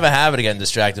 We have a habit of getting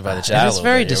distracted by the chat. It's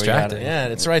very distracting. Yeah,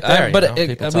 it's right there.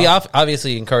 But we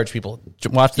obviously encourage people to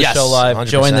watch the show live, 100%.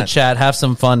 join the chat, have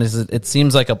some fun. It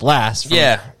seems like a blast.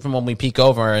 From when we peek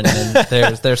over, and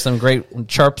there's some great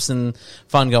chirps and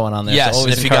fun going on there. Yes, so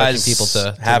and if you guys people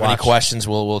to have any watch. questions,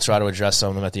 we'll try to address some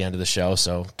of them at the end of the show.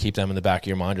 So keep them in the back of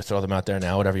your mind or throw them out there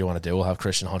now, whatever you want to do. We'll have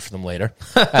Christian hunt for them later,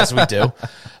 as we do.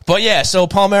 But yeah, so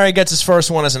Palmieri gets his first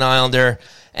one as an Islander.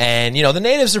 And, the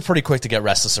natives are pretty quick to get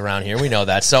restless around here. We know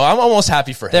that. So I'm almost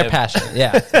happy for him. They're passionate,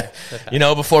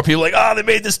 yeah. Before people are like, they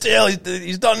made this deal.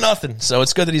 He's done nothing. So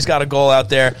it's good that he's got a goal out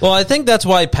there. Well, I think that's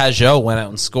why Pajot went out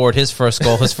and scored his first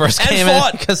goal, his first game. And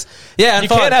fought. Because, and you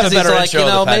can't have a better intro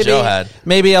than Pajot had.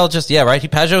 Maybe I'll just,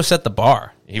 Pajot set the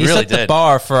bar. He really set the did.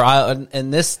 bar for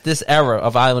in this era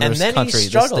of Islanders And then he country.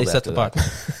 struggled They set after the bar.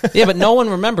 Yeah, but no one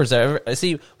remembers that.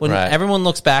 See, when Right. everyone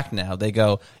looks back now, they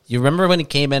go, "You remember when he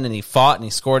came in and he fought and he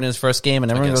scored in his first game?"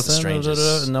 And everyone Against goes, the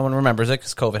Strangers. and no one remembers it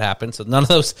because COVID happened. So none of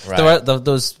those Right. those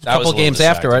That was couple a little games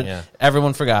after it, distracting, yeah.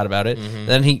 everyone forgot about it.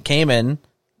 Then he came in,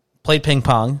 played ping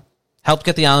pong, helped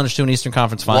get the Islanders to an Eastern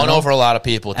Conference final. Won over a lot of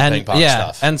people with the ping pong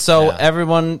stuff. And so Yeah.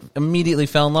 everyone immediately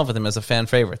fell in love with him as a fan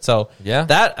favorite. So Yeah.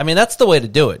 that's the way to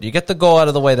do it. You get the goal out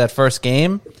of the way that first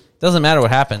game. Doesn't matter what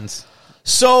happens.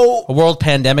 So, A world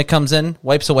pandemic comes in,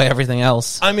 wipes away everything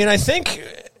else. I mean, I think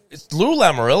it's Lou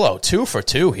Lamoriello 2 for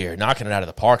 2 here, knocking it out of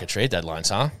the park at trade deadlines,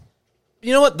 huh?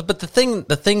 You know what? But the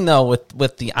thing though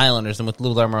with the Islanders and with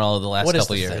Lou Lamoriello the last What is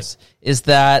couple the years is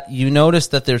that you notice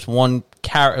that there's one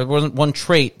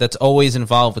trait that's always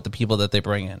involved with the people that they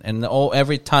bring in, and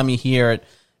every time you hear it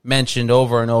mentioned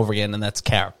over and over again, and that's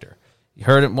character. You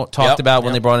heard it talked about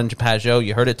when they brought in Pajot.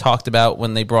 You heard it talked about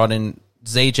when they brought in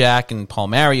Zajac and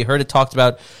Palmieri. You heard it talked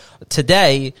about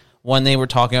today when they were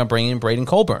talking about bringing in Braden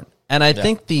Colburn. And I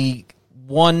think the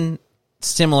one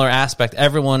similar aspect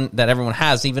everyone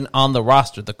has, even on the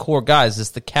roster, the core guys,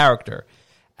 is the character.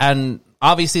 And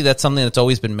obviously that's something that's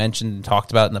always been mentioned and talked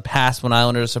about in the past when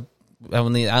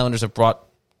the Islanders have brought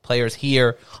players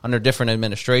here under different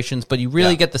administrations. But you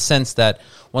really get the sense that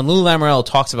when Lou Lamoriello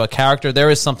talks about character, there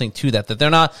is something to that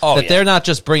they're not they're not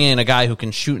just bringing in a guy who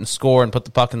can shoot and score and put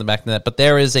the puck in the back of the net, but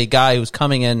there is a guy who's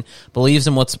coming in, believes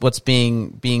in what's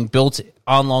being built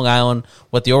on Long Island,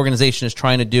 what the organization is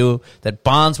trying to do, that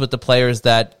bonds with the players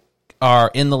that are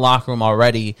in the locker room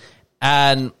already.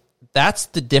 And that's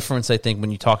the difference, I think,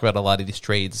 when you talk about a lot of these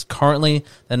trades currently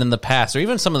than in the past, or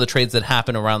even some of the trades that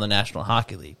happen around the National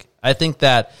Hockey League. I think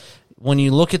that when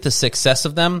you look at the success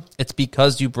of them, it's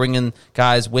because you bring in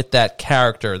guys with that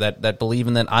character, that believe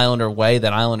in that Islander way,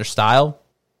 that Islander style,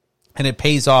 and it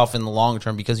pays off in the long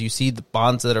term because you see the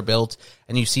bonds that are built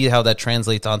and you see how that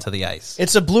translates onto the ice.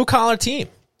 It's a blue-collar team.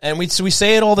 And we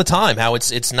say it all the time, how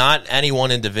it's not any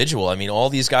one individual. I mean, all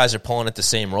these guys are pulling at the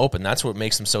same rope, and that's what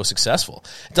makes them so successful.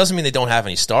 It doesn't mean they don't have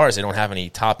any stars. They don't have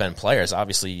any top-end players.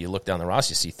 Obviously, you look down the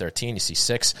roster, you see 13, you see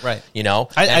 6. Right. You know?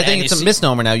 I think it's a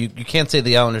misnomer now. You can't say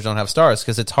the Islanders don't have stars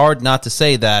because it's hard not to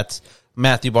say that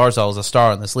Matthew Barzal is a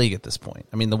star in this league at this point.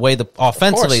 I mean,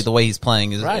 offensively, the way he's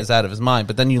playing is out of his mind.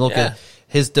 But then you look at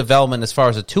his development as far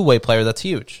as a two-way player, that's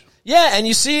huge. Yeah, and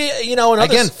you see,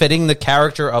 again, fitting the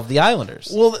character of the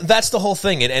Islanders. Well, that's the whole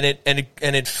thing,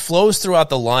 and it flows throughout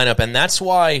the lineup, and that's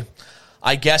why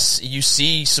I guess you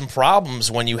see some problems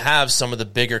when you have some of the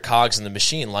bigger cogs in the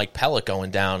machine, like Pelech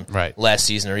going down last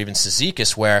season, or even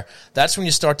Cizikas, where that's when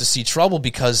you start to see trouble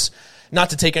because, not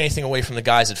to take anything away from the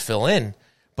guys that fill in,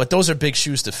 but those are big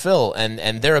shoes to fill,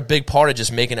 and they're a big part of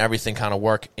just making everything kind of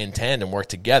work in tandem, work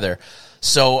together.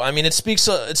 So, I mean, it speaks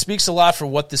a lot for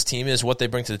what this team is, what they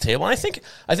bring to the table. And I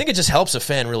think it just helps a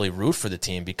fan really root for the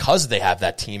team because they have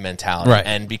that team mentality,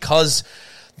 and because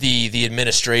the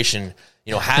administration,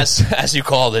 has, as you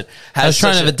called it, has. I was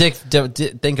trying to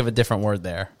think of a different word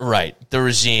there. Right, the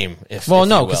regime.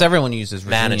 Because everyone uses regime.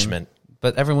 Management,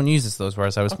 but everyone uses those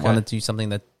words. I wanted to do something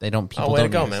that they don't. People way don't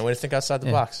to go, use. man! Way to think outside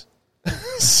the box. I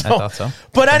thought so.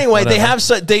 But anyway, they have.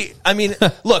 I mean,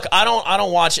 look, I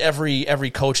don't watch every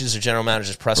coach's or general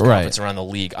manager's press conference around the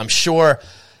league. I'm sure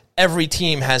every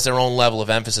team has their own level of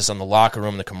emphasis on the locker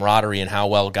room, the camaraderie, and how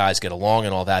well guys get along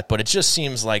and all that. But it just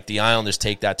seems like the Islanders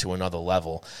take that to another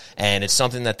level, and it's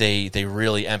something that they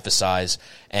really emphasize,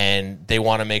 and they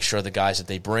want to make sure the guys that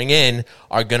they bring in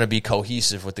are going to be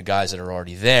cohesive with the guys that are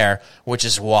already there, which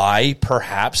is why,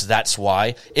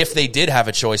 if they did have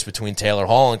a choice between Taylor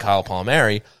Hall and Kyle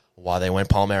Palmieri, why they went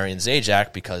Palmieri and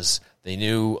Zajac, because they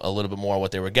knew a little bit more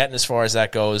what they were getting as far as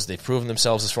that goes. They've proven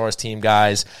themselves as far as team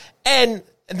guys, and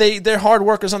they're hard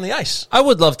workers on the ice. I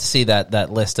would love to see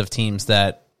that list of teams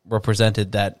that were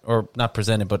presented or not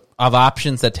presented, but of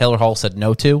options that Taylor Hall said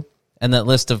no to, and that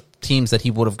list of teams that he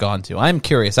would have gone to. I'm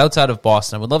curious, outside of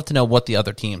Boston, I would love to know what the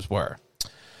other teams were.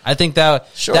 I think that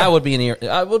would be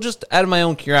I will just, out of my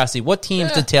own curiosity, what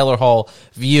teams did Taylor Hall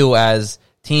view as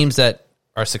teams that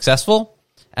are successful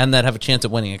and that have a chance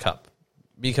at winning a cup?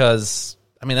 Because,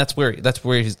 I mean, that's why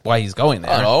he's going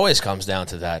there. It always comes down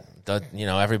to that.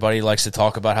 Everybody likes to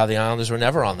talk about how the Islanders were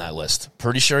never on that list.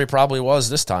 Pretty sure he probably was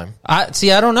this time. I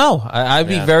don't know. I'd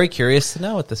be very curious to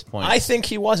know at this point. I think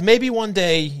he was. Maybe one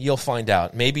day you'll find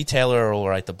out. Maybe Taylor will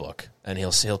write the book, and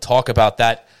he'll talk about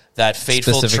that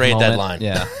fateful specific trade moment. deadline.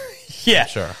 Yeah. Yeah.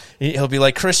 Sure. He'll be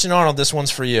like, Christian Arnold, this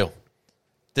one's for you.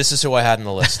 This is who I had in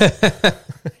the list.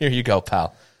 Here you go,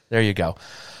 pal. There you go.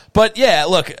 But yeah,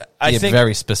 look, I think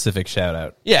very specific shout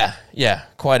out. Yeah,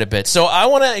 quite a bit. So I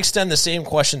want to extend the same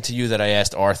question to you that I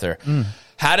asked Arthur.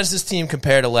 How does this team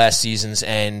compare to last season's,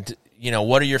 and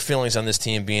what are your feelings on this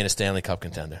team being a Stanley Cup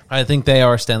contender? I think they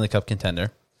are a Stanley Cup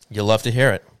contender. You'll love to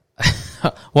hear it.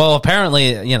 Well,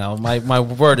 apparently, my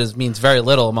word means very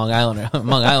little among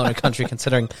Islander country,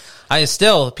 considering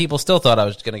people still thought I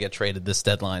was going to get traded this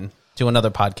deadline to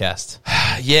another podcast.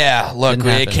 Yeah, look,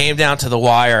 it came down to the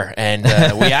wire, and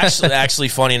we actually,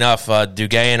 funny enough,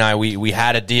 Duguay and I, we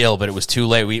had a deal, but it was too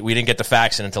late. We didn't get the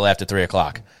fax in until after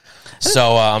 3:00.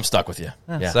 So I'm stuck with you.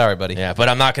 Yeah. Sorry, buddy. Yeah, but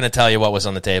I'm not going to tell you what was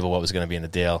on the table, what was going to be in the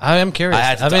deal. I am curious.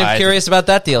 I'm curious about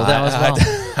that deal as well.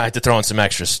 I had to throw in some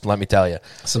extras, let me tell you.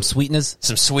 Some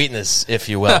sweetness, if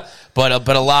you will. but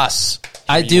a loss.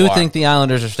 I do think the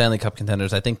Islanders are Stanley Cup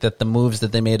contenders. I think that the moves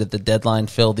that they made at the deadline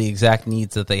fill the exact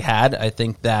needs that they had. I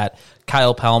think that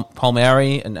Kyle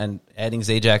Palmieri and adding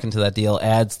Zajac into that deal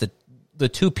adds the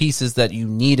two pieces that you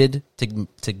needed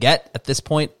to get at this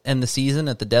point in the season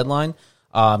at the deadline.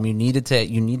 You needed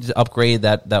to upgrade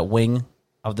that wing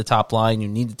of the top line. You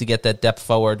needed to get that depth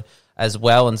forward as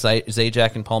well, and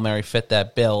Zajac and Palmieri fit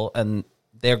that bill, and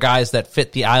they're guys that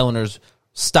fit the Islanders'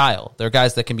 style. They're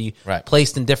guys that can be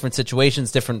placed in different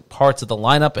situations, different parts of the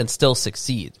lineup, and still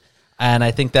succeed. And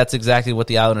I think that's exactly what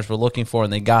the Islanders were looking for,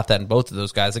 and they got that in both of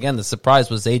those guys. Again, the surprise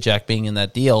was Zajac being in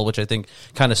that deal, which I think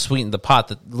kind of sweetened the pot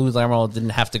that Lou Lamoriello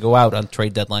didn't have to go out on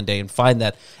trade deadline day and find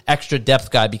that extra depth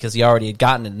guy because he already had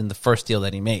gotten it in the first deal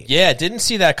that he made. Yeah, didn't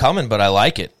see that coming, but I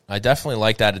like it. I definitely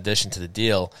like that addition to the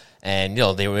deal. And,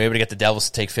 they were able to get the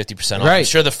Devils to take 50% off. Right. I'm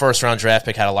sure the first-round draft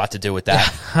pick had a lot to do with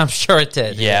that. I'm sure it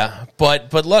did. Yeah,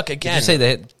 but look, again. Did you say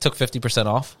they took 50%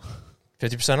 off?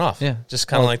 50% off. Yeah. Just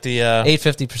kind of like the...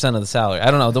 50% of the salary. I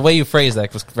don't know. The way you phrased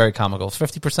that was very comical. It's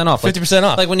 50% off. 50%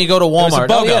 off. Like when you go to Walmart.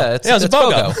 It was a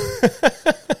BOGO. It's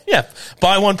a BOGO. Yeah.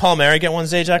 Buy one Palmieri, get one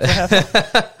Zajac for half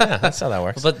off. Yeah, that's how that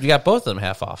works. But you got both of them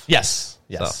half off. Yes.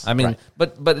 So,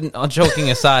 but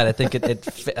joking aside, I think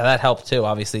that helped too.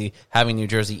 Obviously, having New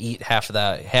Jersey eat half of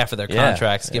their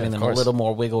contracts, giving them a little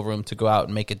more wiggle room to go out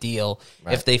and make a deal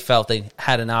if they felt they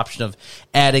had an option of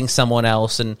adding someone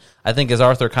else. And I think, as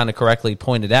Arthur kind of correctly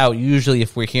pointed out, usually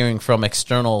if we're hearing from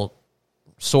external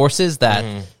sources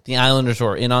that the Islanders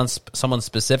are in on someone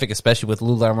specific, especially with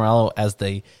Lou Lamoriello as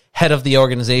the head of the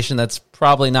organization, that's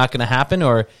probably not going to happen,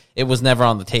 or it was never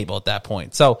on the table at that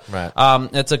point. So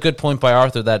it's a good point by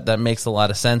Arthur that makes a lot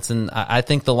of sense. And I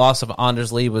think the loss of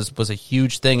Anders Lee was a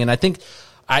huge thing. And I think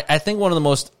one of the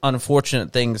most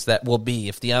unfortunate things that will be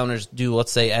if the Islanders do,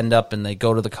 let's say, end up and they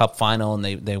go to the Cup final and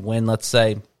they win, let's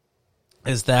say,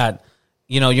 is that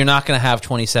you're not going to have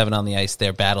 27 on the ice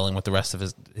there battling with the rest of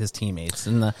his teammates.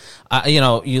 And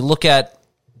you look at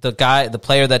the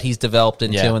player that he's developed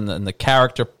into, and the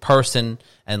character, person,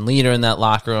 and leader in that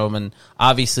locker room. And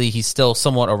obviously, he's still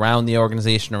somewhat around the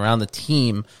organization, around the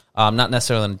team, not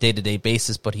necessarily on a day-to-day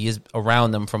basis, but he is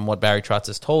around them from what Barry Trotz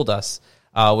has told us,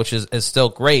 which is still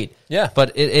great. Yeah.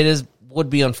 But it would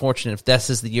be unfortunate if this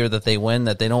is the year that they win,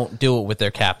 that they don't do it with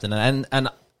their captain. And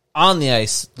on the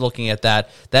ice, looking at that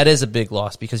is a big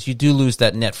loss because you do lose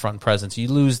that net front presence. You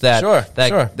lose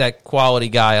that quality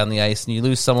guy on the ice, and you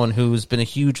lose someone who's been a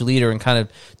huge leader and kind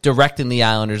of directing the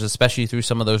Islanders, especially through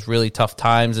some of those really tough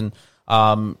times. And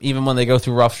even when they go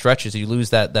through rough stretches, you lose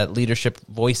that leadership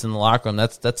voice in the locker room.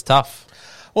 That's tough.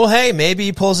 Well, hey, maybe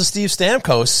he pulls a Steve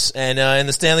Stamkos, and in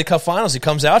the Stanley Cup Finals, he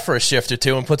comes out for a shift or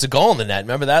two and puts a goal in the net.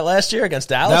 Remember that last year against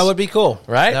Dallas? That would be cool.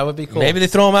 Right? That would be cool. Maybe they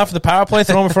throw him out for the power play,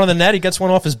 throw him in front of the net, he gets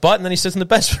one off his butt, and then he sits on the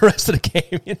bench for the rest of the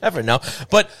game. You never know.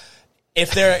 But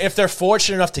if they're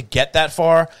fortunate enough to get that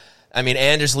far, I mean,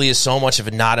 Anders Lee is so much of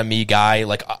a not-a-me guy.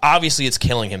 Like, obviously, it's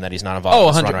killing him that he's not involved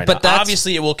in this run right now.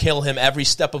 Obviously, it will kill him every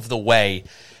step of the way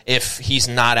if he's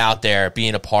not out there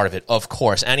being a part of it, of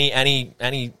course.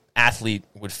 Any athlete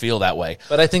would feel that way.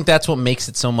 But I think that's what makes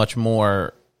it so much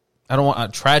more,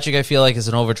 tragic, I feel like, is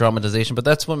an over-dramatization, but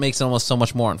that's what makes it almost so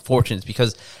much more unfortunate,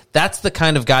 because that's the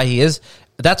kind of guy he is.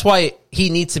 That's why he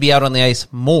needs to be out on the ice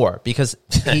more, because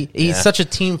he's such a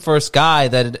team-first guy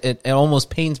that it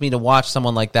almost pains me to watch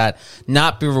someone like that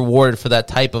not be rewarded for that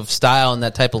type of style and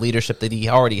that type of leadership that he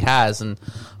already has. And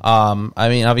I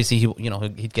mean, obviously,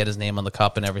 he'd get his name on the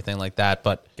cup and everything like that,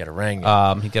 but get a ring.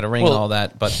 He'd get a ring and all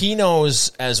that. But he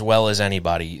knows as well as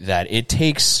anybody that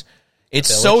it's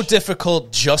so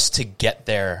difficult just to get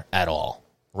there at all,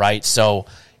 right? So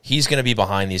he's going to be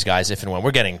behind these guys if and when. We're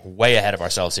getting way ahead of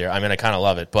ourselves here. I mean, I kind of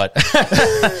love it, but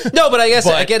no. But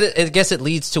I get it. I guess it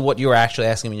leads to what you were actually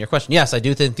asking me in your question. Yes, I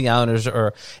do think the Islanders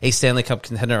are a Stanley Cup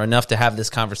contender enough to have this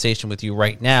conversation with you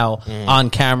right now on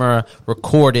camera,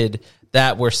 recorded,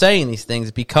 that we're saying these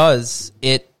things, because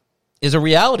it is a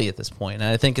reality at this point.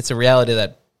 And I think it's a reality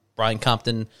that Brian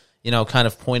Compton, kind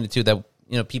of pointed to, that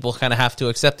people kind of have to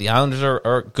accept. The Islanders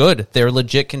are good. They're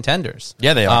legit contenders.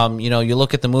 Yeah, they are. You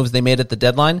look at the moves they made at the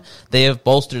deadline, they have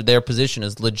bolstered their position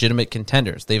as legitimate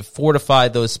contenders. They've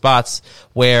fortified those spots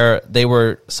where they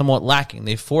were somewhat lacking.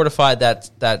 They've fortified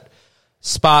that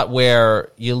spot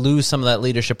where you lose some of that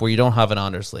leadership, where you don't have an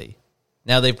Anders Lee.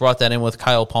 Now they've brought that in with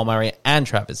Kyle Palmieri and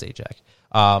Travis Zajac.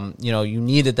 You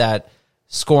needed that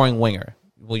scoring winger.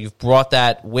 Well, you've brought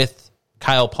that with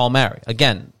Kyle Palmieri.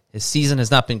 Again, his season has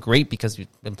not been great because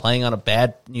you've been playing on a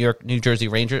bad New Jersey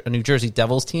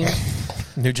Devils team.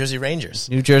 New Jersey Rangers.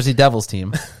 New Jersey Devils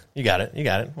team. You got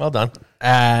it. Well done.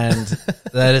 And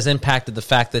that has impacted the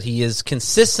fact that he has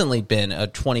consistently been a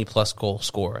 20-plus goal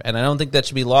scorer. And I don't think that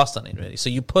should be lost on anybody. So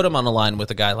you put him on the line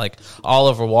with a guy like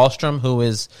Oliver Wahlstrom, who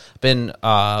has been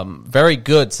very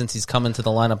good since he's come into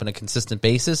the lineup on a consistent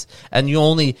basis. And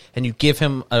you give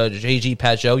him a JG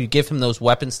Pageau, you give him those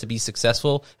weapons to be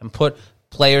successful and put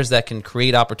players that can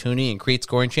create opportunity and create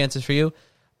scoring chances for you.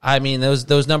 I mean,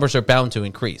 those numbers are bound to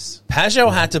increase.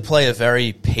 Pageau had to play a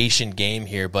very patient game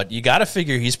here, but you got to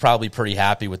figure he's probably pretty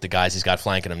happy with the guys he's got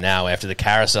flanking him now after the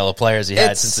carousel of players he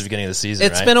had since the beginning of the season.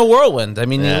 It's been a whirlwind. I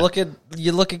mean,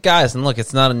 you look at guys, and look,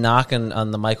 it's not a knock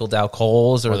on the Michael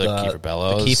Dowd-Coles or the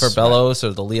Kiefer Bellows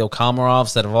or the Leo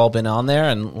Komarovs that have all been on there,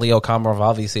 and Leo Komarov,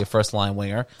 obviously a first-line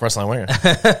winger.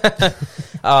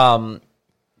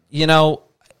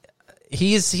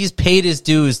 He's paid his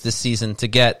dues this season to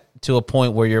get to a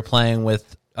point where you're playing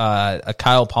with a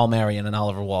Kyle Palmieri and an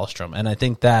Oliver Wahlstrom. And I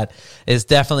think that is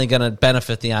definitely going to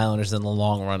benefit the Islanders in the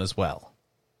long run as well.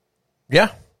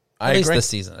 Yeah, At least this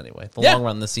season, anyway. The long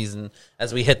run this season,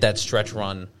 as we hit that stretch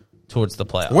run towards the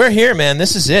playoffs. We're here, man.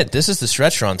 This is it. This is the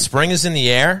stretch run. Spring is in the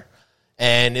air,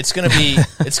 and it's going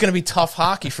to be tough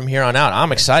hockey from here on out.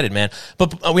 I'm excited, man.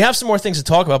 But we have some more things to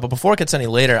talk about. But before it gets any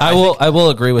later, I will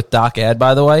agree with Doc Ad,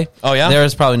 by the way. Oh, yeah? There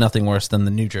is probably nothing worse than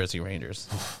the New Jersey Rangers.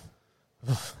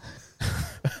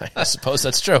 I suppose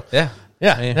that's true. Yeah.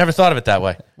 I never thought of it that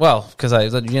way. Well,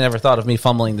 because you never thought of me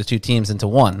fumbling the two teams into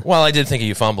one. Well, I did think of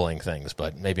you fumbling things,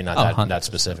 but maybe not that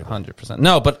specific. 100%.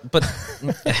 No, but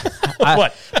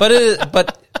what?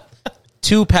 But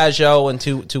to Pageau and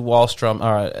to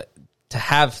Wahlstrom, to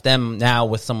have them now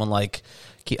with someone like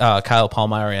Kyle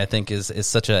Palmieri, I think is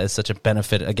such a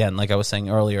benefit. Again, like I was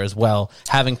saying earlier as well,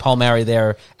 having Palmieri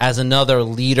there as another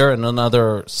leader and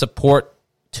another support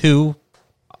to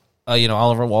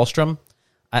Oliver Wahlstrom,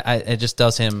 it just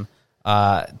does him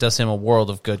a world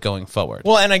of good going forward.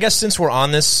 Well, and I guess since we're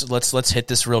on this, let's hit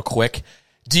this real quick.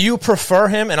 Do you prefer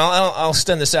him? And I'll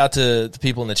extend this out to the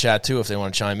people in the chat too if they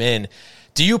want to chime in.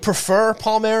 Do you prefer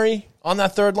Palmieri on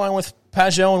that third line with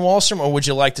Pageau and Wahlstrom, or would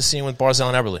you like to see him with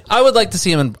Barzal and Eberle? I would like to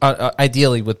see him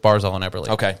ideally with Barzal and Eberle.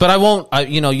 Okay, but I won't.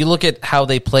 You look at how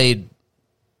they played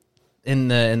in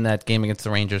that game against the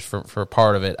Rangers for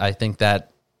part of it. I think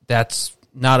that's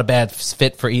not a bad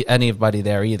fit for anybody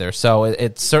there either. So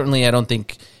it certainly, I don't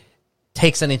think,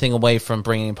 takes anything away from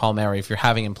bringing Palmieri if you're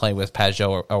having him play with Pageau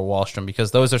or Wahlstrom,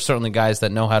 because those are certainly guys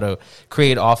that know how to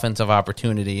create offensive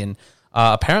opportunity and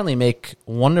apparently make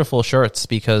wonderful shirts.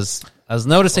 Because I was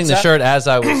noticing the shirt as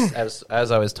I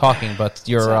was talking, but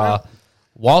your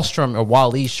Wahlstrom or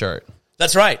Wally shirt.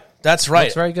 That's right. That's right.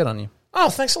 Looks very good on you. Oh,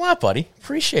 thanks a lot, buddy.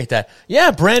 Appreciate that.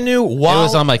 Yeah, brand new Wally. It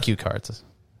was on my cue cards.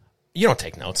 You don't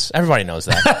take notes. Everybody knows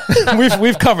that.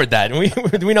 we've covered that,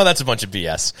 and we know that's a bunch of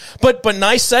BS. But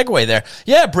nice segue there.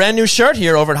 Yeah, brand new shirt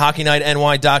here over at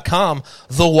HockeyNightNY.com.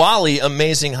 The Wally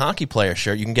Amazing Hockey Player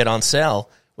shirt you can get on sale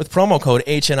with promo code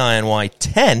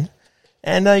HNINY10.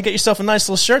 And you get yourself a nice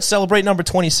little shirt. Celebrate number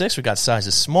 26. We got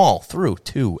sizes small through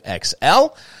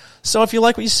 2XL. So if you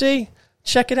like what you see,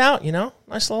 check it out,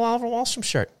 Nice little Oliver Wahlstrom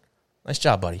shirt. Nice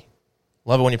job, buddy.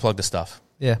 Love it when you plug the stuff.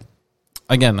 Yeah.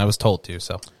 Again, I was told to,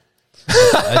 so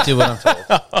I do what I'm told.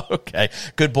 Okay.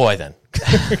 Good boy, then.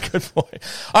 Good boy.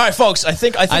 All right, folks.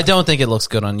 I don't think it looks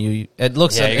good on you. It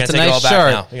looks like it's a nice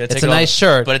shirt. It's a nice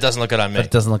shirt, but it doesn't look good on me. But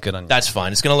it doesn't look good on you. That's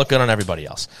fine. It's going to look good on everybody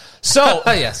else. So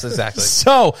yes, exactly.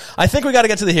 So I think we got to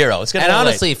get to the hero. It's and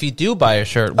honestly, if you do buy a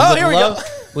shirt,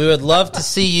 we would love to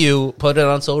see you put it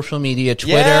on social media,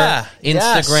 Twitter,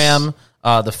 Instagram.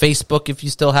 The Facebook, if you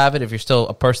still have it, if you're still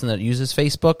a person that uses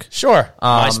Facebook. Sure.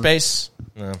 MySpace.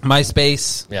 No.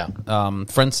 MySpace. Yeah.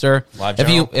 Friendster.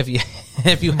 LiveJournal.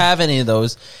 If you have any of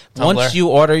those, Tumblr.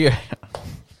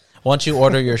 once you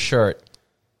order your shirt,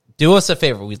 do us a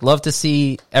favor. We'd love to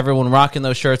see everyone rocking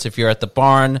those shirts. If you're at the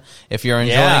barn, if you're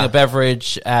enjoying a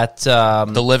beverage at The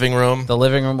living room. the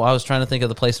living room. I was trying to think of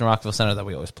the place in Rockville Center that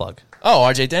we always plug. Oh,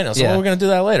 RJ Daniels. Yeah. Well, we're going to do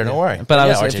that later. Don't worry. But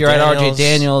Yeah, if you're at RJ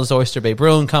Daniels, Oyster Bay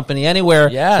Brewing Company, anywhere,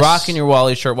 Yes. rocking your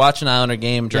Wally shirt, watching an Islander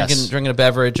game, Yes. drinking a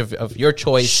beverage of your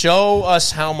choice, show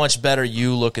us how much better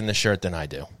you look in the shirt than I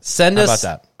do. send How us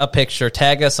about that? a picture.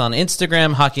 Tag us on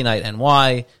Instagram, Hockey Night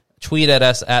NY. Tweet at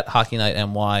us at Hockey Night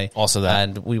NY. Also that.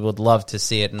 And we would love to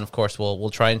see it. And, of course, we'll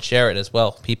try and share it as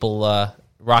well. People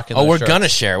rocking Oh, those we're shirts. going to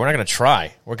share. We're not going to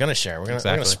try. We're going to share. We're going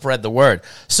Exactly. to spread the word.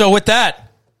 So with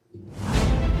that,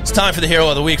 it's time for the Hero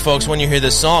of the Week, folks. When you hear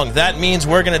this song, that means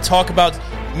we're going to talk about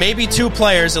maybe 2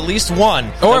 players, at least one.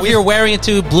 Or that if we've- you're wearing it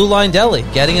to Blue Line Deli,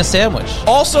 getting a sandwich.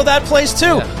 Also that place,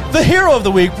 too. Yeah. The Hero of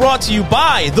the Week brought to you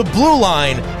by the Blue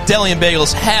Line Deli and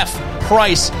Bagels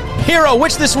half-price hero,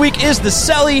 which this week is the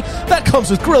Selly. That comes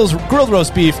with grilled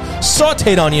roast beef,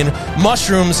 sauteed onion,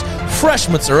 mushrooms, fresh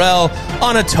mozzarella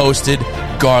on a toasted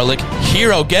garlic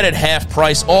hero. Get it half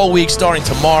price all week starting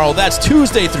tomorrow. That's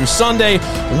Tuesday through Sunday,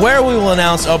 where we will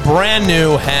announce a brand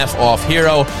new half-off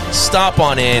hero. Stop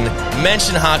on in,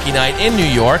 mention Hockey Night in New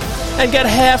York, and get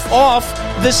half off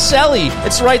the Selly.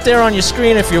 It's right there on your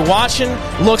screen if you're watching.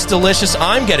 Looks delicious.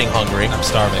 I'm getting hungry. I'm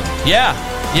starving. Yeah.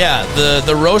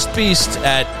 The roast beast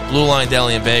at Blue Line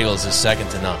Deli and Bagels is second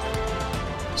to none.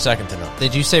 Second to none.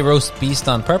 Did you say roast beast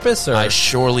on purpose? Or? I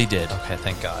surely did. Okay,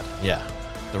 thank God. Yeah,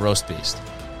 the roast beast.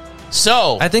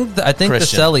 So I think the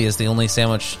Christian. Selly is the only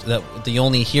sandwich the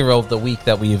only hero of the week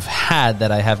that we've had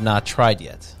that I have not tried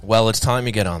yet. Well, it's time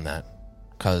you get on that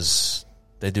because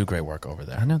they do great work over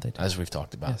there. I know they do. as we've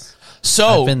talked about. Yes.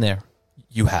 So I've been there.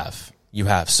 You have.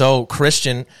 So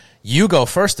Christian, you go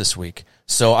first this week.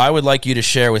 So I would like you to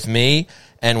share with me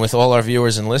and with all our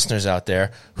viewers and listeners out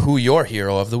there who your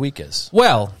hero of the week is.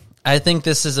 Well, I think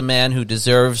this is a man who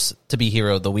deserves to be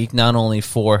hero of the week, not only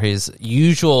for his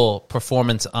usual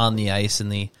performance on the ice in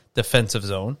the defensive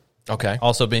zone, Okay.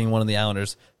 also being one of the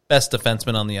Islanders' best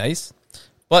defensemen on the ice,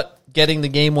 but getting the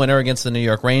game winner against the New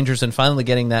York Rangers and finally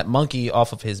getting that monkey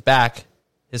off of his back,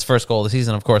 his first goal of the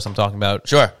season. Of course, I'm talking about...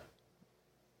 Sure.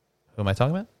 Who am I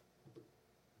talking about?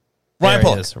 Ryan There he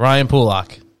Pulock. is. Ryan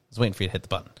Pulock. I was waiting for you to hit the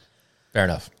button. Fair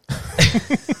enough.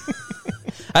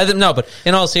 No, but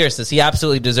in all seriousness, he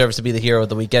absolutely deserves to be the hero of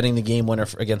the week, getting the game winner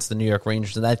against the New York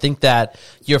Rangers. And I think that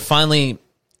you're finally,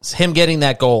 him getting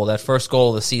that goal, that first goal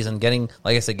of the season, getting,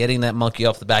 like I said, getting that monkey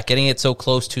off the back, getting it so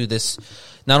close to this,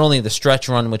 not only the stretch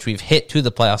run, which we've hit to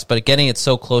the playoffs, but getting it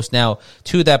so close now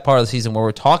to that part of the season where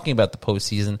we're talking about the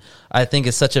postseason, I think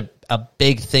is such a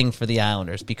big thing for the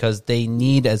Islanders because they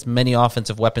need as many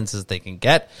offensive weapons as they can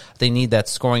get. They need that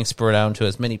scoring spur down to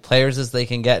as many players as they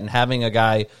can get, and having a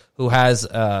guy who has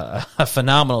a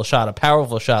phenomenal shot, a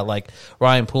powerful shot like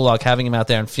Ryan Pulock, having him out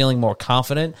there and feeling more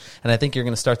confident. And I think you're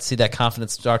going to start to see that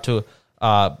confidence start to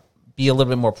be a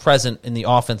little bit more present in the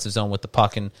offensive zone with the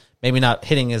puck and maybe not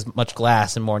hitting as much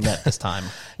glass and more net this time.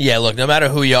 Yeah, look, no matter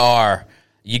who you are,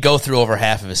 you go through over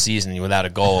half of a season without a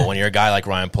goal. When you're a guy like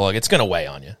Ryan Pulock, it's going to weigh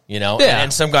on you, you know? Yeah.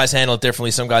 And some guys handle it differently.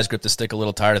 Some guys grip the stick a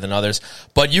little tighter than others.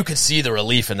 But you could see the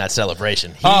relief in that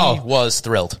celebration. He was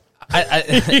thrilled.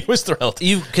 He was thrilled.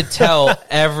 You could tell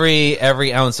every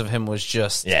ounce of him was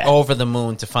just over the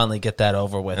moon to finally get that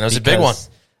over with. And it was a big one.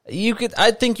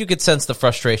 I think you could sense the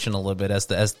frustration a little bit as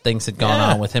things had gone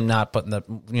on with him not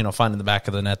putting finding the back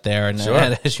of the net there, and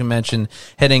as you mentioned,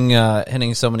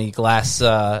 hitting so many glass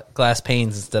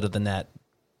panes instead of the net.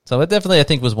 So it definitely, I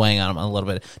think, was weighing on him a little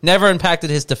bit. Never impacted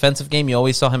his defensive game. You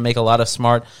always saw him make a lot of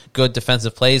smart, good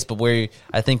defensive plays, but where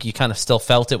I think you kind of still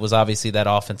felt it was obviously that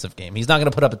offensive game. He's not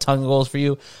going to put up a ton of goals for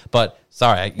you, but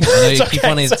sorry, I know you keep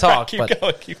wanting to talk.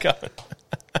 Keep going.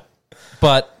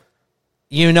 But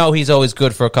you know he's always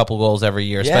good for a couple goals every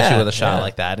year, especially with a shot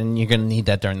like that, and you're going to need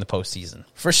that during the postseason.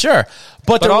 For sure.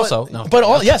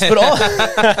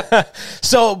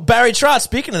 So Barry Trotz,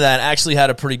 speaking of that, actually had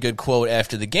a pretty good quote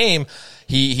after the game.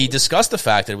 He discussed the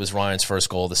fact that it was Ryan's first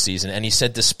goal of the season, and he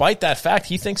said despite that fact,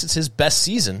 he thinks it's his best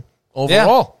season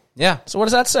overall. Yeah. So what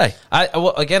does that say? I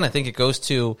think it goes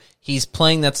to he's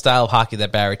playing that style of hockey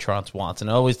that Barry Trotz wants, and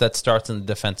always that starts in the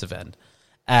defensive end.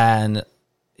 And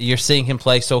you're seeing him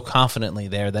play so confidently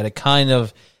there that it kind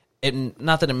of,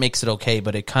 not that it makes it okay,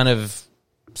 but it kind of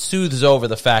soothes over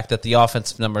the fact that the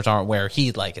offensive numbers aren't where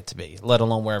he'd like it to be, let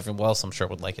alone where everyone else I'm sure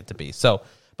would like it to be. So,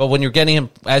 but when you're getting him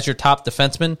as your top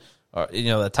defenseman, or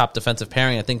the top defensive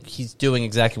pairing, I think he's doing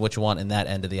exactly what you want in that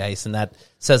end of the ice, and that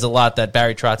says a lot that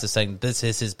Barry Trotz is saying this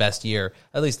is his best year.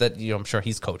 At least that I'm sure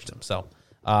he's coached him. So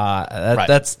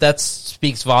that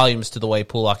speaks volumes to the way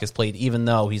Pulock has played, even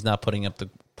though he's not putting up the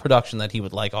production that he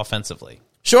would like offensively.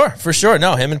 Sure, for sure.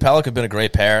 No, him and Pelech have been a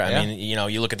great pair. I mean,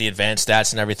 you look at the advanced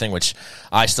stats and everything, which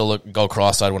I still go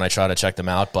cross-eyed when I try to check them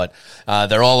out, but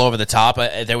they're all over the top.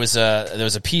 There was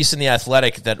a piece in The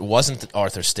Athletic that wasn't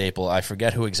Arthur Staple. I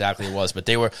forget who exactly it was, but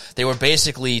they were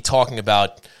basically talking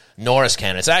about Norris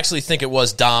candidates. I actually think it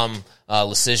was Dom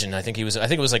Lucian. I think it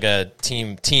was like a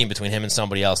team between him and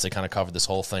somebody else. They kind of covered this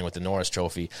whole thing with the Norris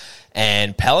Trophy,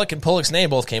 and Pelech and Pulick's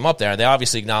name both came up there. They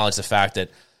obviously acknowledged the fact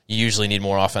that you usually need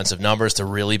more offensive numbers to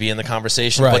really be in the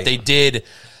conversation, right. But they did,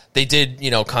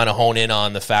 kind of hone in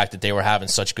on the fact that they were having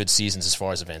such good seasons as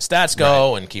far as advanced stats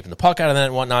go, right, and keeping the puck out of that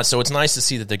and whatnot. So it's nice to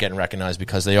see that they're getting recognized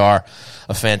because they are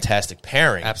a fantastic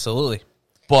pairing. Absolutely.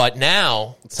 But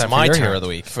now it's my turn Hero of the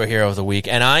Week. For Hero of the Week,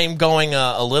 and I'm going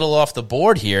a little off the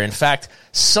board here. In fact,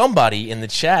 somebody in the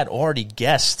chat already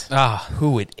guessed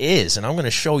who it is, and I'm going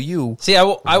to show you. See, I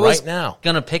was right now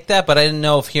going to pick that, but I didn't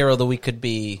know if Hero of the Week could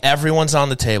be. Everyone's on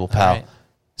the table, pal. Right.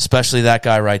 Especially that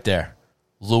guy right there,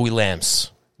 Louis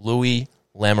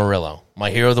Lamoriello,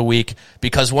 my Hero of the Week.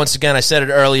 Because once again, I said it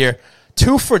earlier,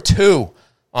 2 for 2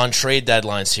 on trade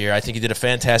deadlines here. I think he did a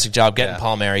fantastic job getting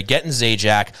Palmieri, getting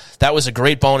Zajac. That was a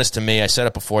great bonus to me. I said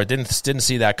it before. Didn't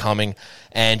see that coming.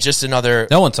 And just another...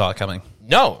 No one saw it coming.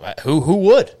 No. Who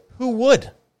would? Who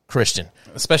would, Christian?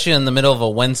 Especially in the middle of a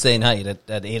Wednesday night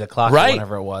at 8 o'clock right. or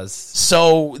whenever it was.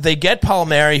 So they get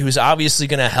Palmieri, who's obviously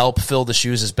going to help fill the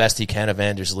shoes as best he can of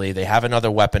Anders Lee. They have another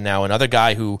weapon now, another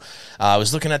guy who I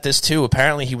was looking at this too.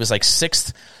 Apparently he was like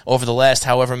 6th over the last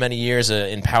however many years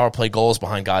in power play goals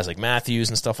behind guys like Matthews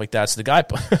and stuff like that. So the guy,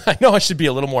 I know I should be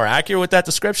a little more accurate with that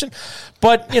description,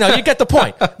 but you get the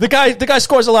point. The guy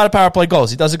scores a lot of power play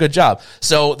goals. He does a good job.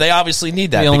 So they obviously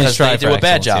need that because they do a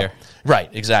bad job. Here. Right,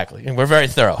 exactly. And we're very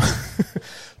thorough.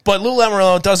 But Lou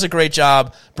Lamoriello does a great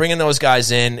job bringing those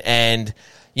guys in, and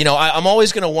I'm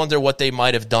always going to wonder what they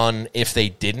might have done if they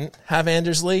didn't have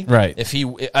Anders Lee. Right.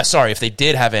 If they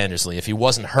did have Anders Lee, if he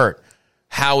wasn't hurt,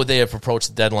 how would they have approached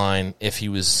the deadline if he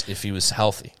was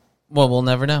healthy? Well, we'll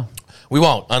never know. We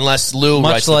won't, unless Lou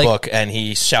writes the book and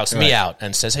he shouts me out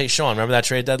and says, "Hey, Sean, remember that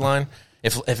trade deadline?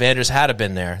 If Anders had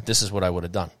been there, this is what I would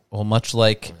have done." Well, much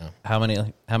like how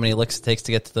many licks it takes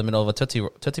to get to the middle of a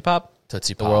Tootsie Pop,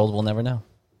 the world will never know.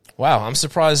 Wow, I'm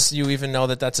surprised you even know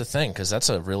that that's a thing, because that's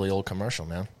a really old commercial,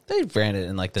 man. They ran it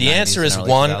in like the 90s. The answer is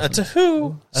 1, it's a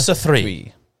who, it's a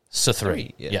 3. It's a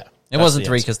 3, yeah. It wasn't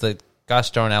 3 because the gosh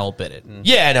darn owl bit it. And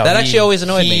yeah, no. That actually always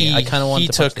annoyed me. I kind of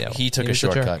wanted to punch the owl. He took a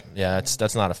shortcut. Yeah,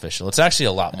 that's not official. It's actually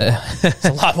a lot more. It's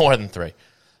a lot more than 3.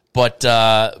 But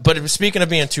speaking of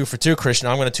being 2 for 2, Christian,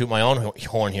 I'm going to toot my own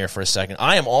horn here for a second.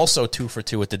 I am also 2 for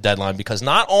 2 at the deadline, because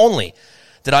not only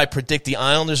did I predict the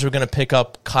Islanders were going to pick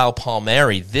up Kyle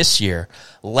Palmieri this year,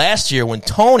 last year when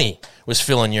Tony was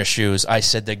filling your shoes, I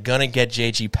said they're going to get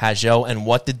J.G. Pageau, and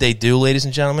what did they do, ladies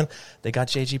and gentlemen? They got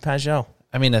J.G. Pageau.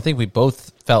 I mean, I think we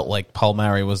both felt like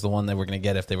Palmieri was the one they were going to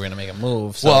get if they were going to make a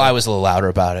move. So. Well, I was a little louder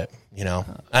about it,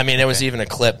 I mean, there was even a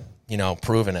clip,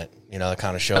 proving it. The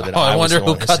kind of show that I wonder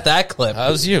who cut that clip. That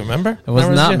was you, remember? It was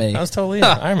not me. That was totally you.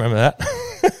 I remember that.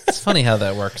 It's funny how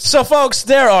that works. So, folks,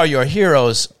 there are your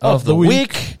heroes of the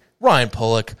week. Ryan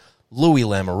Pulick, Louis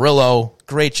Lamoriello.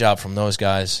 Great job from those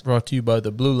guys. Brought to you by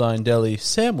the Blue Line Deli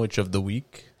Sandwich of the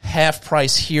Week.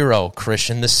 Half-price hero,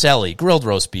 Christian, the Selly, grilled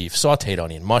roast beef, sauteed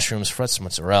onion, mushrooms, fresh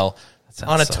mozzarella,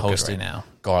 on a toasted right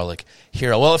garlic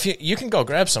hero. Well, if you can go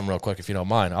grab some real quick if you don't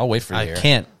mind. I'll wait for you here. I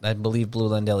can't. I believe Blue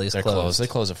Line Deli is closed. They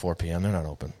close at 4 p.m. They're not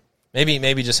open.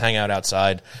 Maybe just hang out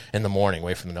outside in the morning,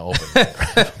 wait for them to open.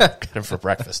 Get them for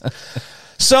breakfast.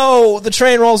 So the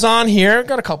train rolls on here.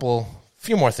 Got a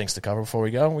few more things to cover before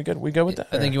we go. We good with that?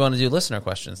 I think you want to do listener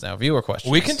questions now, viewer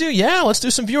questions. We can do, let's do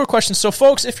some viewer questions. So,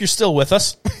 folks, if you're still with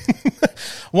us,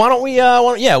 why don't we,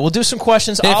 we'll do some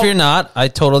questions. If you're not, I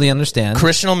totally understand.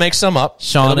 Christian will make some up.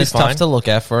 Sean is tough to look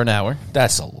at for an hour.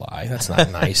 That's a lie. That's not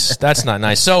nice. That's not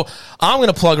nice. So, I'm going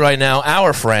to plug right now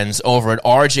our friends over at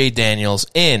RJ Daniels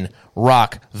in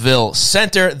Rockville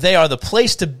Center. They are the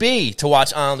place to be to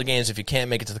watch Islander games if you can't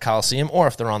make it to the Coliseum, or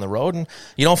if they're on the road and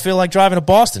you don't feel like driving to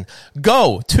Boston.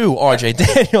 Go to RJ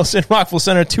Daniels in Rockville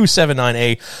Center,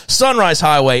 279A Sunrise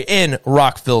Highway in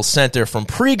Rockville Center. From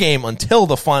pregame until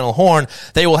the final horn,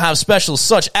 they will have specials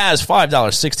such as $5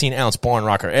 16-ounce Barn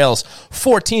Rocker ales,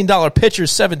 $14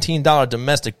 pitchers, $17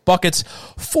 domestic buckets,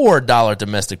 $4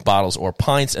 domestic bottles or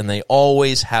pints, and they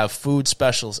always have food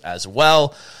specials as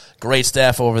well. Great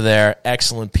staff over there,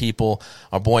 excellent people.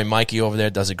 Our boy Mikey over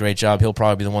there does a great job. He'll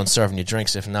probably be the one serving you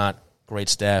drinks. If not, great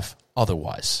staff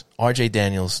otherwise. RJ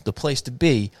Daniels, the place to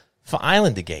be for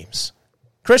Islander games.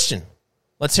 Christian,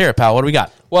 let's hear it, pal. What do we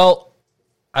got? Well,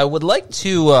 I would like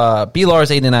to,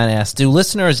 B-Lars89 asks, do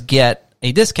listeners get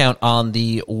a discount on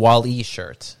the Wally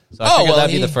shirt. So I figured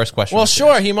that'd be the first question. Well,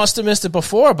 sure, he must have missed it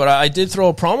before, but I did throw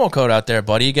a promo code out there,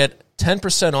 buddy. You get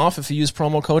 10% off if you use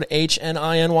promo code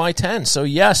HNINY10. So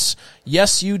yes,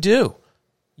 you do.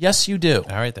 Yes, you do.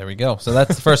 All right, there we go. So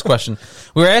that's the first question.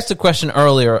 We were asked a question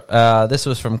earlier. This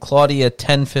was from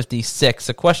Claudia1056.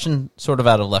 A question sort of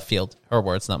out of left field. Her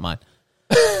words, not mine.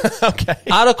 Okay.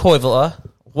 Otto Koivula,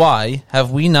 why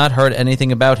have we not heard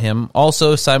anything about him?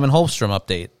 Also, Simon Holmstrom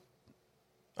update.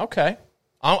 Okay.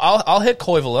 I'll hit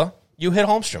Koivula. You hit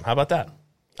Holmstrom. How about that?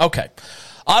 Okay.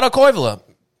 Otto Koivula.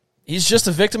 He's just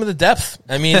a victim of the depth.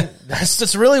 I mean,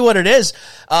 that's really what it is.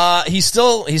 He's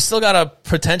still got a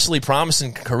potentially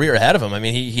promising career ahead of him. I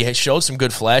mean, he showed some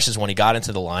good flashes when he got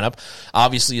into the lineup.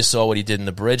 Obviously, you saw what he did in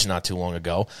the bridge not too long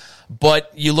ago.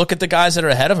 But you look at the guys that are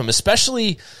ahead of him,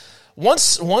 especially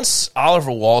once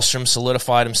Oliver Wahlstrom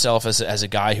solidified himself as a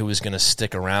guy who was going to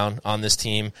stick around on this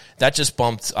team, that just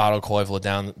bumped Otto Koivula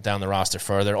down the roster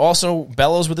further. Also,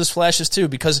 Bellows with his flashes too,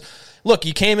 because look,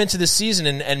 you came into this season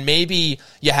and maybe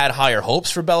you had higher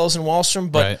hopes for Bellows and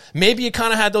Wahlstrom, but maybe you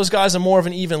kind of had those guys on more of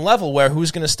an even level where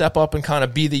who's going to step up and kind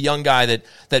of be the young guy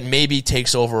that maybe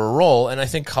takes over a role. And I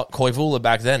think Koivula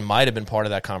back then might have been part of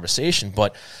that conversation,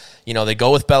 but you know, they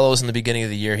go with Bellows in the beginning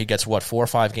of the year. He gets, 4 or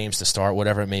 5 games to start,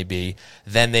 whatever it may be.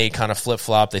 Then they kind of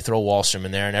flip-flop. They throw Wahlstrom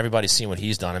in there, and everybody's seen what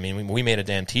he's done. I mean, we made a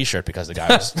damn T-shirt because the guy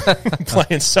was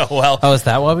playing so well. Oh, is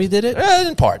that why we did it?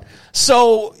 In part.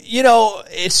 So, you know,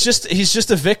 he's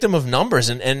just a victim of numbers,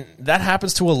 and that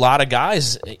happens to a lot of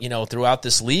guys, you know, throughout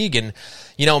this league. And,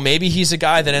 you know, maybe he's a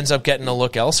guy that ends up getting a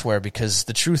look elsewhere because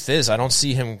the truth is I don't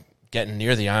see him getting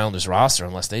near the Islanders roster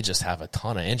unless they just have a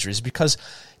ton of injuries because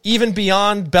even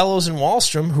beyond Bellows and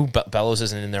Wahlstrom, who Bellows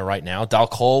isn't in there right now, Dal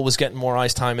Cole was getting more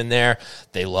ice time in there.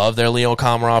 They love their Leo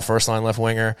Komarov, first-line left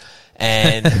winger.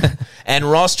 And and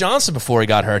Ross Johnson, before he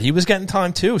got hurt, he was getting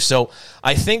time too. So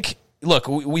I think, look,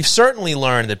 we've certainly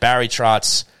learned that Barry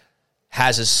Trotz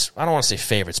has his, I don't want to say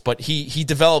favorites, but he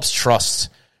develops trust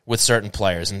with certain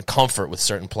players and comfort with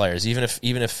certain players, even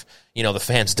if you know the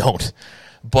fans don't.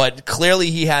 But clearly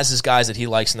he has his guys that he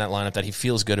likes in that lineup that he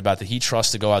feels good about, that he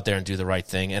trusts to go out there and do the right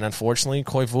thing. And unfortunately,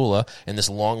 Koivula, in this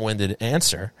long-winded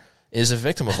answer, is a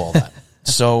victim of all that.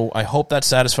 So I hope that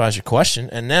satisfies your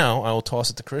question. And now I will toss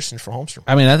it to Christian for Holmstrom.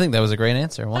 I mean, I think that was a great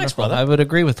answer. Wonderful. Thanks, brother. I would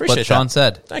agree with what Sean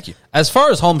said. Thank you. As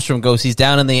far as Holmstrom goes, he's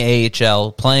down in the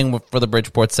AHL playing for the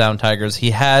Bridgeport Sound Tigers.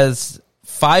 He has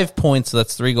 5 points, so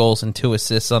that's 3 goals and 2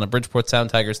 assists on a Bridgeport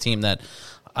Sound Tigers team that,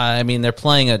 I mean, they're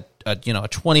playing a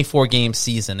 24-game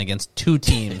season against 2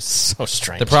 teams. So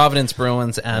strange. The Providence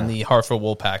Bruins and the Hartford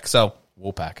Wolfpack. So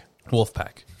Wolfpack.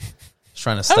 Just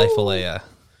trying to stifle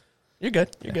You're good.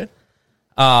 You're good.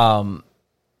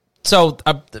 So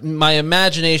my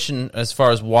imagination as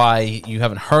far as why you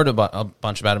haven't heard about a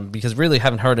bunch about him, because really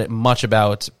haven't heard it much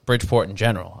about Bridgeport in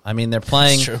general. I mean, they're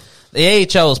playing. The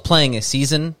AHL is playing a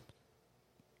season.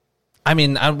 I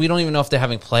mean, we don't even know if they're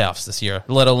having playoffs this year,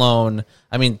 let alone,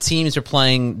 I mean, teams are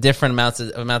playing different amounts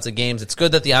of games. It's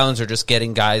good that the Islanders are just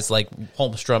getting guys like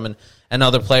Holmstrom and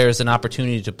other players an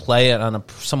opportunity to play on a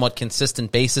somewhat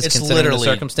consistent basis, it's considering literally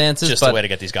the circumstances. Just a way to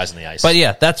get these guys on the ice. But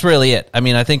yeah, that's really it. I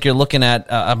mean, I think you're looking at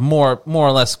a more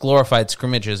or less glorified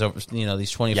scrimmages over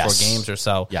these 24 games or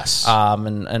so. Yes.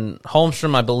 And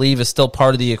Holmstrom, I believe, is still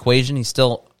part of the equation. He's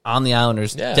still on the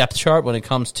Islanders' depth chart when it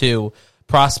comes to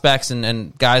prospects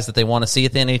and guys that they want to see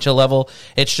at the NHL level.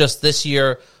 It's just this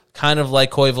year, kind of like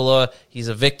Koivula, he's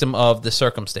a victim of the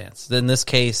circumstance. In this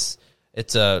case,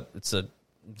 it's a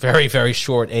very, very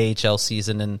short AHL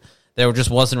season, and there just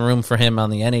wasn't room for him on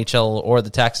the NHL or the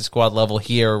taxi squad level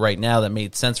here right now that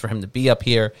made sense for him to be up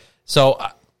here. So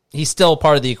he's still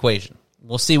part of the equation.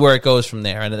 We'll see where it goes from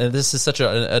there. And this is such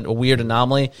a weird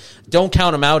anomaly. Don't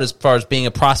count him out as far as being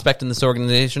a prospect in this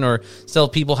organization, or still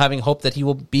people having hope that he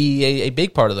will be a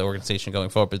big part of the organization going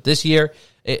forward. But this year,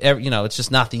 it's just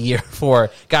not the year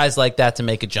for guys like that to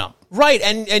make a jump. Right,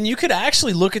 and you could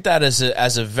actually look at that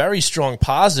as a very strong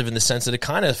positive in the sense that it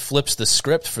kind of flips the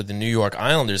script for the New York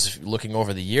Islanders, looking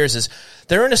over the years, is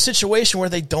they're in a situation where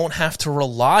they don't have to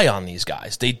rely on these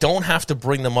guys. They don't have to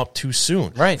bring them up too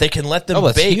soon. Right. They can let them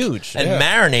bake and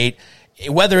marinate,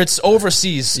 whether it's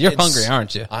overseas. You're hungry,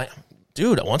 aren't you?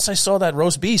 Dude, once I saw that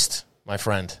roast beast, my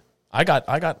friend, I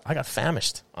got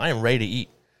famished. I am ready to eat.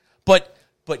 But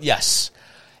yes,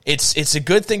 It's a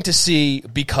good thing to see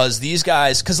because these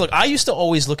guys, because look, I used to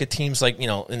always look at teams like, in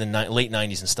the late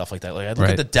 90s and stuff like that. Like I'd look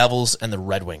at the Devils and the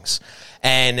Red Wings,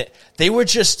 and they were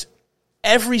just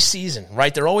every season,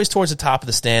 right? They're always towards the top of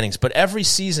the standings, but every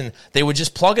season they would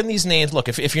just plug in these names. Look,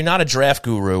 if you're not a draft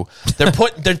guru, they're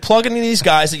plugging in these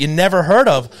guys that you never heard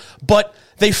of, but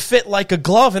they fit like a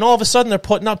glove, and all of a sudden they're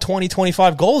putting up 20,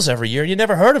 25 goals every year. You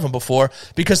never heard of them before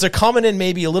because they're coming in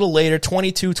maybe a little later,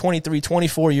 22, 23,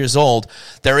 24 years old.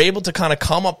 They're able to kind of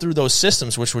come up through those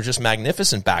systems, which were just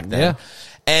magnificent back then. Yeah.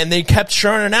 And they kept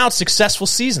churning out successful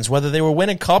seasons, whether they were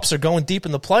winning cups or going deep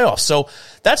in the playoffs. So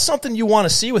that's something you want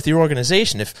to see with your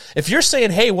organization. If you're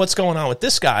saying, hey, what's going on with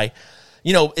this guy?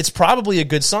 You know, it's probably a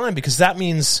good sign because that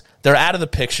means they're out of the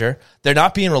picture. They're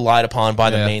not being relied upon by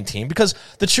the main team. Because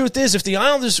the truth is, if the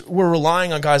Islanders were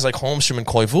relying on guys like Holmstrom and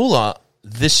Koivula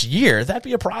this year, that'd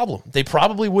be a problem. They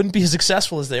probably wouldn't be as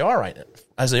successful as they are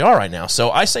right now.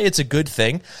 So I say it's a good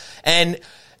thing. And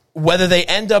whether they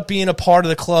end up being a part of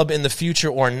the club in the future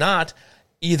or not,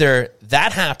 either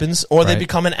that happens or they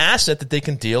become an asset that they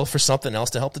can deal for something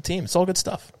else to help the team. It's all good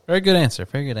stuff. Very good answer.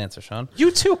 Very good answer, Sean. You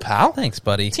too, pal. Thanks,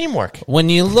 buddy. Teamwork. When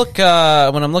you look,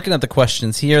 when I'm looking at the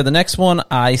questions here, the next one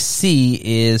I see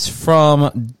is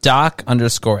from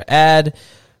Doc_ad.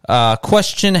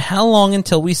 Question: how long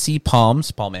until we see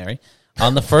Palmieri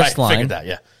on the first line? Figured that,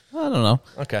 yeah. I don't know.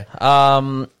 Okay.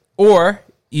 Or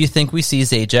you think we see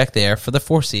Zajac there for the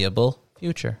foreseeable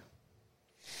future?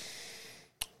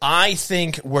 I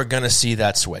think we're going to see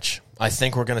that switch. I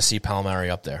think we're going to see Palmieri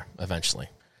up there eventually.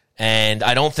 And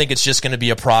I don't think it's just going to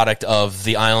be a product of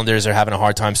the Islanders are having a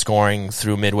hard time scoring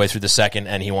through midway through the second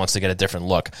and he wants to get a different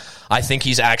look. I think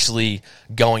he's actually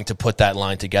going to put that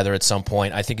line together at some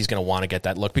point. I think he's going to want to get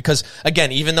that look because,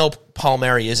 again, even though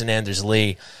Palmieri isn't Anders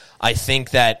Lee, I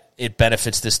think that it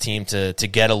benefits this team to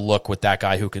get a look with that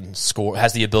guy who can score,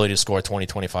 has the ability to score 20,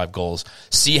 25 goals,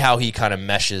 see how he kind of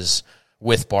meshes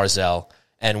with Barzal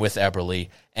and with Eberle.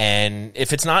 And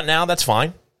if it's not now, that's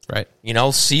fine. Right. You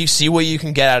know, see what you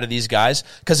can get out of these guys.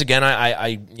 Because, again,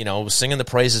 I was singing the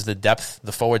praises, the depth,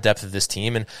 the forward depth of this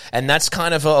team. And that's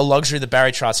kind of a luxury that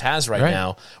Barry Trotz has right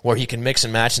now, where he can mix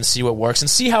and match and see what works and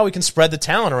see how he can spread the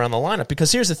talent around the lineup.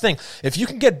 Because here's the thing. If you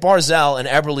can get Barzal and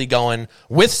Eberle going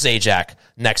with Zajac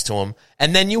next to him,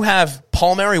 and then you have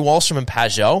Palmieri, Wahlstrom, and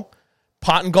Pajot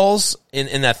potting goals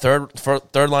in that third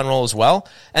line role as well,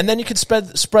 and then you could spread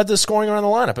the scoring around the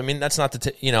lineup. I mean, that's not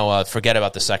to forget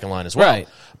about the second line as well. Right.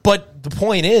 But the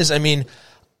point is, I mean,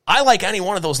 I like any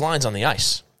one of those lines on the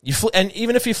ice. And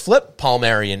even if you flip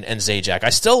Palmieri and Zajac,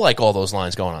 I still like all those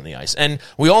lines going on the ice. And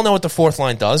we all know what the fourth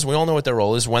line does. We all know what their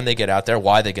role is, when they get out there,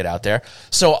 why they get out there.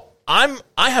 So I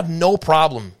have no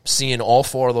problem seeing all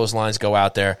four of those lines go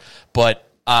out there, but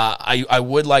I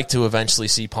would like to eventually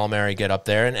see Palmieri get up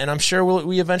there, and I'm sure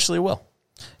we eventually will.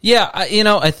 Yeah,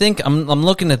 I think I'm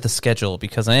looking at the schedule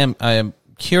because I am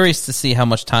curious to see how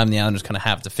much time the Islanders kind of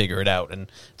have to figure it out, and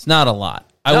it's not a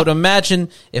lot. I would imagine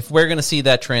if we're going to see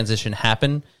that transition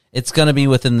happen, it's going to be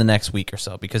within the next week or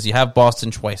so because you have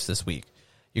Boston twice this week.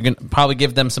 You're going to probably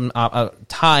give them some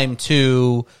time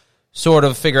to sort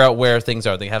of figure out where things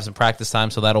are. They have some practice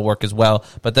time, so that'll work as well.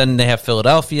 But then they have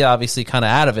Philadelphia, obviously kind of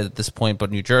out of it at this point, but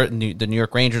the New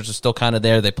York Rangers are still kind of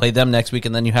there. They play them next week,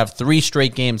 and then you have 3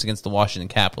 straight games against the Washington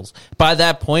Capitals. By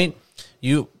that point,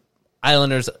 you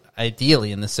Islanders,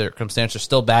 ideally in this circumstance, are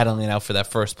still battling it out for that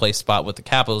first place spot with the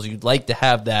Capitals. You'd like to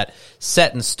have that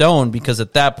set in stone because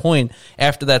at that point,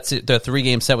 after the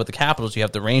 3-game set with the Capitals, you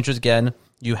have the Rangers again,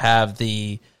 you have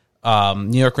the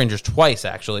New York Rangers twice,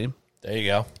 actually. There you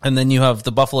go. And then you have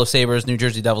the Buffalo Sabres, New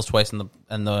Jersey Devils twice,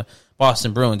 and the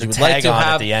Boston Bruins. You would tag like to on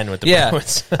have at the end with the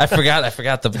Bruins. I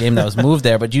forgot the game that was moved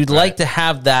there, but you'd like to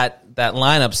have that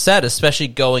lineup set, especially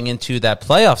going into that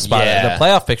playoff spot, the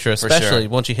playoff picture, especially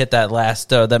once you hit that last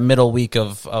that middle week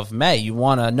of May. You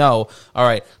want to know, all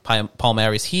right,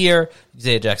 Palmieri's here,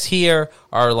 Zajac's here,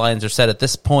 our lines are set at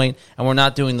this point, and we're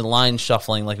not doing the line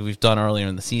shuffling like we've done earlier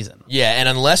in the season. Yeah, and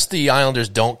unless the Islanders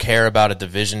don't care about a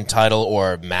division title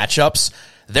or matchups,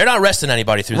 they're not resting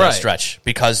anybody through that stretch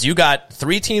because you got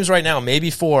 3 teams right now, maybe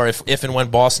 4 if and when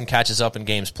Boston catches up in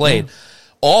games played,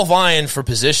 all vying for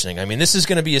positioning. I mean, this is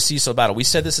going to be a seesaw battle. We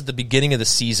said this at the beginning of the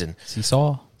season.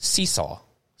 Seesaw.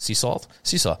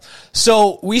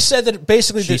 So we said that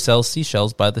basically she sells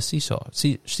seashells by the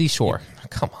seashore.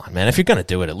 Come on, man. If you're going to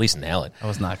do it, at least nail it. I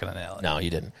was not going to nail it. No, you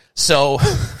didn't. So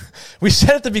we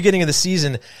said at the beginning of the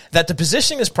season that the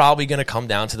positioning is probably going to come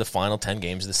down to the final 10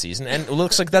 games of the season, and it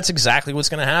looks like that's exactly what's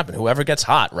going to happen. Whoever gets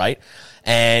hot, right?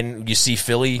 And you see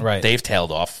Philly, they've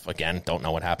tailed off. Again, don't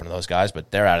know what happened to those guys,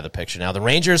 but they're out of the picture now. The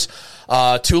Rangers,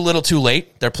 too little, too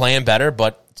late. They're playing better,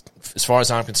 but as far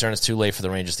as I'm concerned, it's too late for the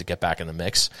Rangers to get back in the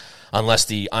mix, unless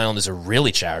the Islanders are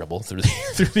really charitable through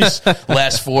these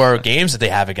last 4 games that they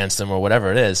have against them or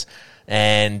whatever it is.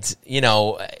 And,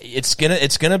 it's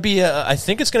gonna be I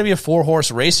think it's gonna be a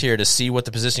 4-horse race here to see what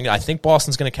the positioning. I think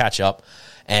Boston's gonna catch up,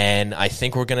 and I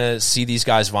think we're gonna see these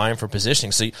guys vying for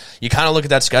positioning. So you kind of look at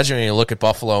that schedule and you look at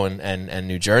Buffalo and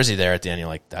New Jersey there at the end. You're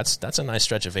like, that's a nice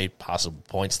stretch of 8 possible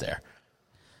points there.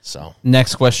 So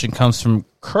next question comes from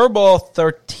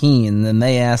Kerbal13, and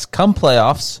they ask, come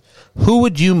playoffs, who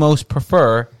would you most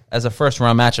prefer as a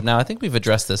first-round matchup? Now, I think we've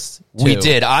addressed this, too. We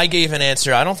did. I gave an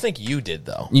answer. I don't think you did,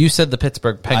 though. You said the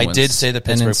Pittsburgh Penguins. I did say the Pittsburgh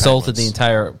Penguins. And insulted Penguins. the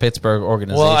entire Pittsburgh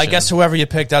organization. Well, I guess whoever you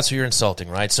pick, that's who you're insulting,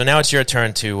 right? So now it's your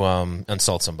turn to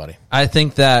insult somebody. I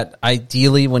think that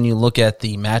ideally when you look at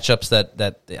the matchups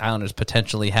that the Islanders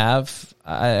potentially have,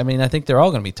 I think they're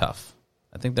all going to be tough.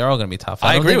 I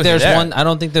agree with you there. I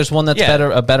don't think there's one that's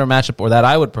a better matchup or that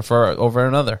I would prefer over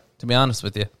another, to be honest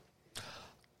with you.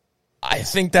 I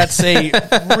think that's a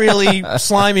really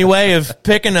slimy way of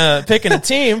picking a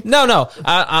team. No.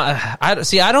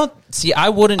 I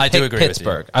wouldn't pick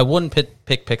Pittsburgh. I wouldn't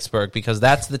pick Pittsburgh because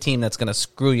that's the team that's going to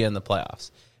screw you in the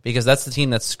playoffs. Because that's the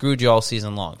team that screwed you all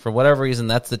season long. For whatever reason,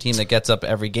 that's the team that gets up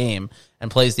every game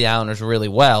and plays the Islanders really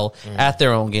well at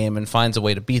their own game and finds a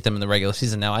way to beat them in the regular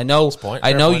season. Now, I know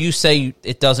you say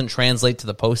it doesn't translate to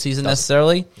the postseason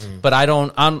necessarily, but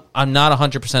I'm not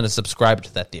 100% a subscriber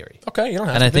to that theory. Okay, you don't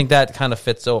have and to. I think that kind of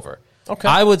fits over. Okay.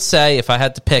 I would say if I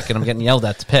had to pick, and I'm getting yelled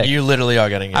at to pick. You literally are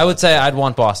getting yelled I would say I'd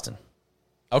want Boston.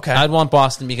 Okay. I'd want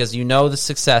Boston because you know the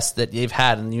success that they've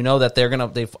had, and you know that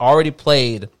they've already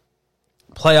played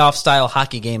playoff style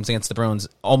hockey games against the Bruins.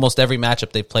 Almost every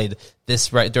matchup they've played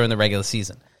during the regular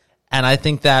season. And I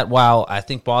think that while I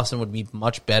think Boston would be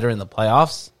much better in the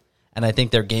playoffs, and I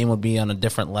think their game would be on a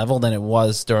different level than it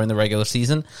was during the regular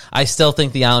season, I still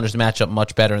think the Islanders match up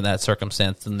much better in that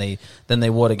circumstance than they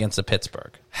would against a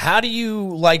Pittsburgh. How do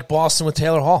you like Boston with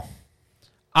Taylor Hall?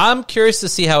 I'm curious to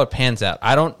see how it pans out.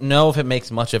 I don't know if it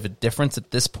makes much of a difference at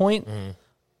this point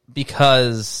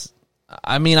because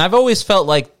I've always felt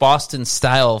like Boston's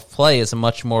style of play is a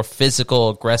much more physical,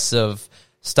 aggressive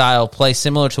style of play,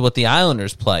 similar to what the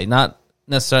Islanders play. Not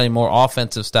necessarily more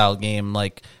offensive style game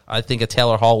like I think a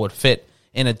Taylor Hall would fit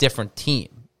in a different team.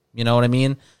 You know what I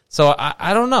mean? So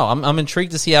I don't know. I'm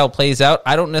intrigued to see how it plays out.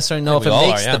 I don't necessarily know if it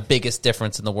makes the biggest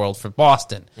difference in the world for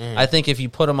Boston. I think if you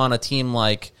put them on a team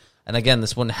like, and again,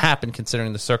 this wouldn't happen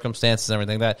considering the circumstances and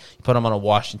everything like that, you put them on a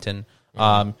Washington,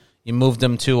 you moved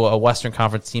them to a Western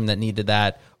Conference team that needed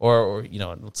that, or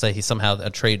let's say he somehow a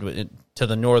trade to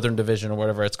the Northern Division or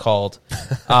whatever it's called.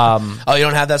 Oh, you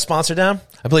don't have that sponsor down?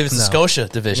 I believe it's the Scotia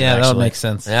Division. Yeah, actually. that would make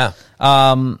sense. Yeah.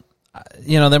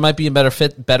 There might be a better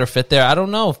fit there. I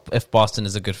don't know if Boston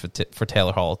is a good fit for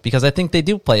Taylor Hall because I think they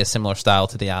do play a similar style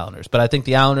to the Islanders. But I think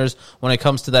the Islanders, when it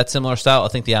comes to that similar style, I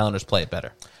think the Islanders play it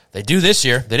better. They do this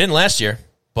year. They didn't last year,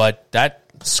 but that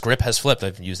script has flipped.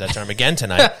 I've used that term again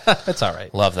tonight. That's all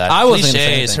right. Love that. I wasn't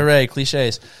cliches. Hooray,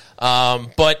 cliches.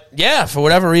 But yeah, for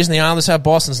whatever reason, the Islanders have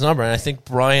Boston's number, and I think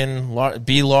Brian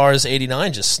B. Lars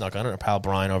 89 just snuck on it. Our pal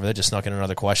Brian over there just snuck in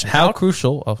another question. How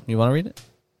crucial? Oh, you want to read it?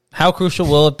 How crucial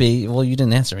will it be? Well, you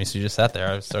didn't answer me, so you just sat there.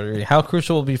 I started reading. How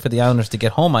crucial will it be for the Islanders to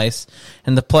get home ice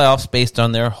in the playoffs based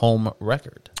on their home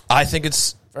record? I think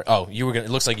it's. Oh, you were gonna.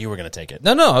 It looks like you were gonna take it.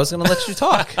 No, I was gonna let you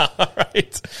talk. All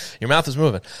right, your mouth is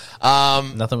moving.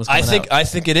 Nothing was coming out. I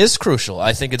think it is crucial.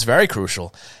 I think it's very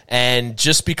crucial, and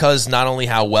just because not only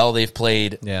how well they've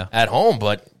played at home,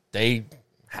 but they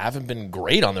haven't been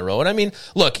great on the road. I mean,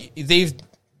 look, they've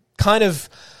kind of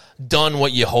done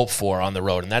what you hope for on the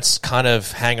road, and that's kind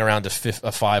of hang around a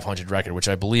 500 record, which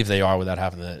I believe they are without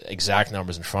having the exact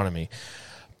numbers in front of me.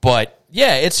 But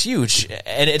yeah, it's huge,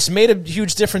 and it's made a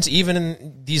huge difference even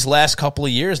in these last couple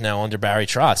of years now under Barry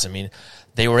Trotz. I mean,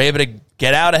 they were able to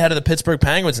get out ahead of the Pittsburgh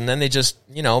Penguins, and then they just,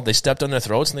 they stepped on their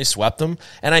throats and they swept them.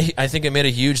 And I think it made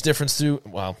a huge difference too.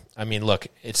 Well, I mean, look,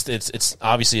 it's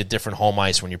obviously a different home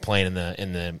ice when you're playing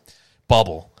in the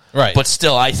bubble. Right. But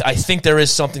still, I think there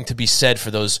is something to be said for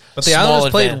those. But the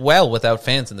Islanders played well without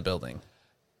fans in the building.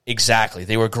 Exactly.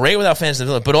 They were great without fans in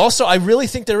the building. But also, I really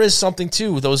think there is something,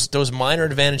 too, those minor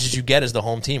advantages you get as the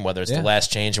home team, whether it's the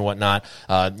last change and whatnot,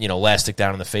 last stick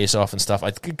down in the face-off and stuff.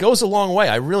 It goes a long way.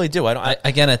 I really do. I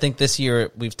think this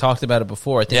year, we've talked about it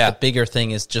before. I think the bigger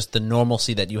thing is just the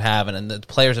normalcy that you have, and the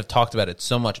players have talked about it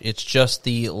so much. It's just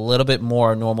the little bit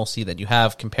more normalcy that you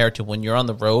have compared to when you're on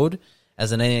the road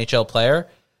as an NHL player.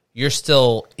 You're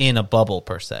still in a bubble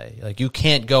per se. Like you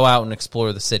can't go out and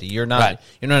explore the city. You're not. Right.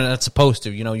 You're not supposed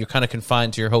to. You're kind of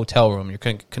confined to your hotel room. You're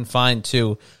confined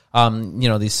to,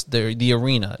 the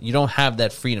arena. You don't have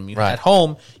that freedom. At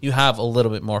home, you have a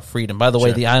little bit more freedom. By the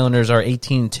way, the Islanders are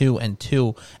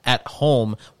 18-2-2 at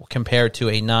home compared to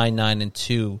a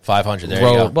 9-9-2 500. There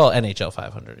road. you go. Well, NHL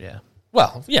 500. Yeah.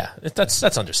 Well, yeah,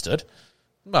 that's understood.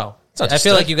 Well, It's I understood.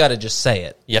 feel like you got to just say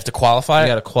it. You have to qualify You it.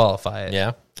 got to qualify it.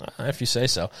 Yeah, if you say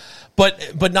so.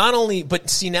 But not only, but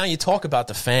see, now you talk about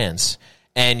the fans,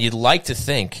 and you'd like to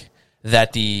think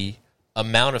that the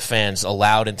amount of fans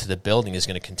allowed into the building is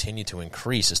going to continue to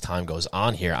increase as time goes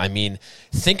on here. I mean,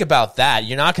 think about that.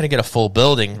 You're not going to get a full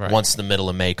building once the middle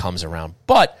of May comes around.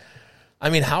 But, I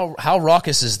mean, how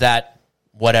raucous is that,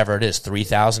 whatever it is,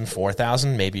 3,000,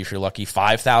 4,000, maybe if you're lucky,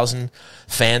 5,000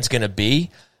 fans going to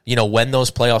be? You know, when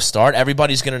those playoffs start,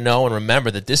 everybody's going to know and remember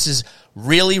that this is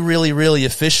really, really, really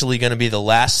officially going to be the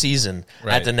last season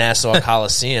at the Nassau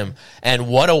Coliseum. And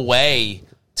what a way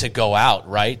to go out,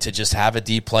 right? To just have a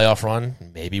deep playoff run,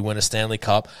 maybe win a Stanley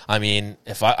Cup. I mean,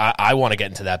 if I want to get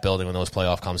into that building when those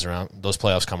playoffs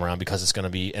come around, because it's going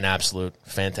to be an absolute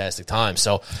fantastic time.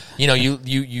 So, you know,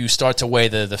 you start to weigh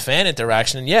the fan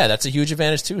interaction, and yeah, that's a huge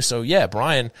advantage too. So yeah,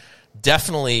 Brian,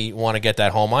 definitely want to get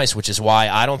that home ice, which is why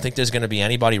I don't think there's going to be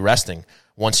anybody resting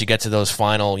once you get to those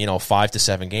final, 5 to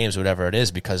 7 games, whatever it is,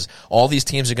 because all these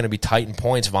teams are going to be tight in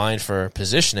points, vying for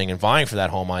positioning and vying for that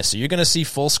home ice. So you're going to see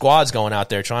full squads going out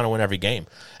there trying to win every game.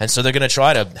 And so they're going to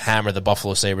try to hammer the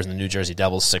Buffalo Sabres and the New Jersey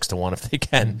Devils 6-1 if they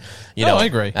can, I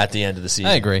agree. at the end of the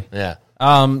season. I agree. Yeah.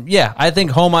 I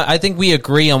think we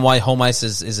agree on why home ice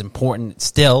is important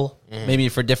still, maybe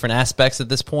for different aspects at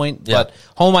this point, Yeah. but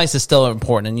home ice is still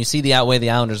important, and you see the way the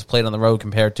Islanders played on the road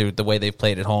compared to the way they've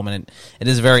played at home, and it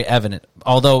is very evident.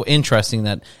 Although interesting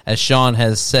that, as Sean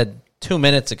has said 2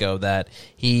 minutes ago, that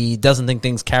he doesn't think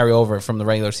things carry over from the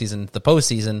regular season to the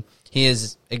postseason, he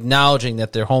is acknowledging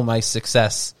that their home ice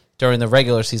success during the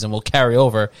regular season will carry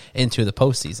over into the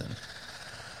postseason.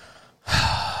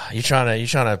 You're trying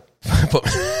to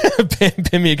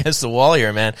pin me against the wall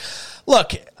here, man.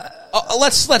 Look,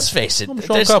 let's face it. I'm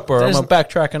Sean Cupper. I'm going to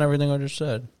backtrack on everything I just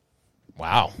said.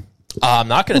 Wow. I'm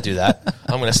not going to do that.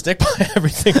 I'm going to stick by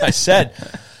everything I said.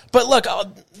 But look,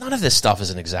 none of this stuff is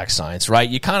an exact science, right?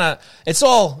 You kind of, it's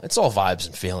all vibes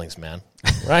and feelings, man.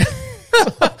 Right? I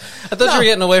thought you were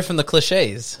getting away from the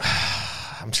cliches.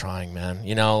 I'm trying, man.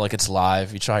 Like it's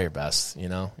live. You try your best,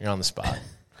 you're on the spot.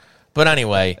 But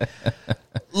anyway,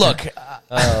 look.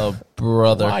 Oh,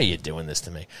 brother. Why are you doing this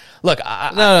to me? Look,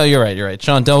 No, you're right.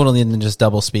 Sean, don't need to just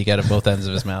double speak out of both ends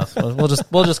of his mouth.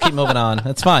 We'll just keep moving on.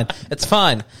 It's fine.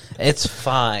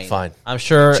 Fine. I'm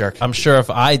sure. Jerk. I'm sure if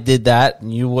I did that,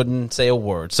 you wouldn't say a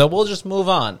word. So we'll just move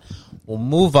on.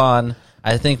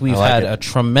 I think we've had a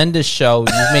tremendous show.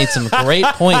 You've made some great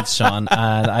points, Sean,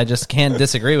 and I just can't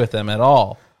disagree with them at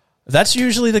all. that's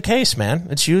usually the case, man.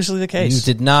 It's usually the case. You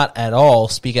did not at all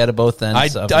speak out of both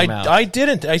ends of your mouth. I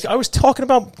didn't. I was talking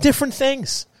about different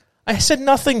things. I said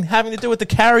nothing having to do with the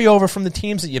carryover from the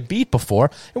teams that you beat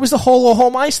before. It was the whole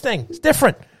home ice thing. It's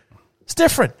different.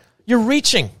 You're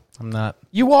reaching. I'm not.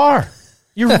 You are.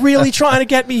 You're really trying to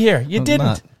get me here. You didn't.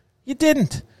 not. You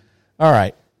didn't. All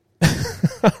right.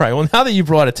 All right. Well, now that you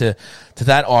brought it to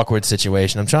that awkward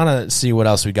situation, I'm trying to see what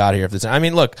else we got here. I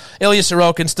mean, look, Ilya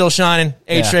Sorokin still shining.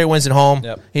 8 straight wins at home.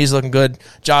 Yep. He's looking good.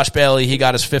 Josh Bailey, he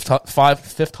got his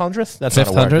 500th. That's not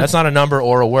a word. 500th? That's not a number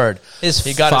or a word.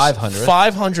 He got 500th. his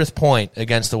 500th point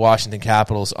against the Washington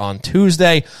Capitals on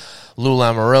Tuesday. Lou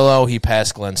Lamoriello, he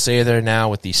passed Glenn Sather now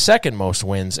with the second most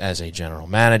wins as a general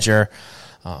manager.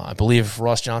 I believe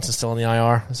Ross Johnson's still in the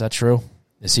IR. Is that true?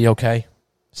 Is he okay?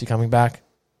 Is he coming back?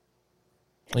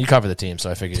 Well, you cover the team,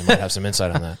 so I figured you might have some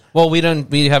insight on that. Well, we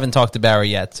haven't talked to Barry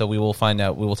yet, so we will find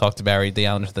out. We will talk to Barry. The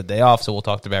Islanders the day off, so we'll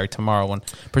talk to Barry tomorrow when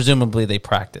presumably they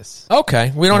practice.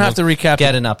 Okay, we don't have to recap.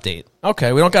 Get an update.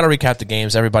 Okay, we don't got to recap the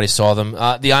games. Everybody saw them.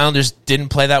 The Islanders didn't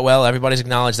play that well. Everybody's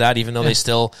acknowledged that, even though they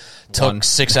still took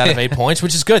 6 out of 8 points,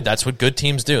 which is good. That's what good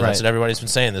teams do. Right. That's what everybody's been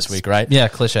saying this week, right? Yeah,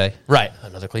 cliche. Right,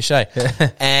 another cliche. But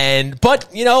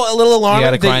a little alarming. You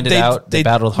got to grind it out. They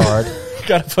battled hard.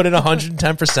 Got to put in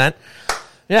 110%.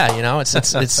 Yeah,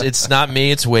 it's not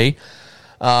me, it's we.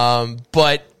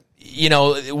 But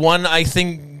one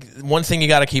thing you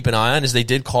got to keep an eye on is they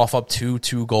did cough up two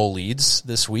 2-goal leads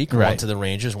this week. Right. One to the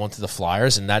Rangers, one to the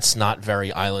Flyers, and that's not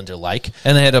very Islander-like.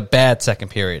 And they had a bad second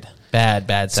period. Bad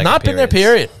second period. Not been their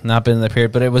period. Not been their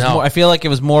period, but it was No. more, I feel like it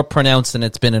was more pronounced than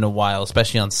it's been in a while,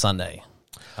 especially on Sunday.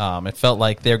 It felt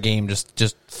like their game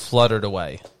just fluttered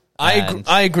away.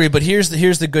 I agree, but here's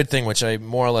the good thing, which I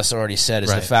more or less already said, is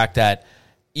the Right. fact that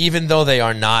even though they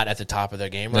are not at the top of their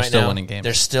game They're right still now, winning games.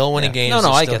 they're still winning games. No,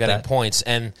 they're I still get getting that. points.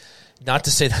 And not to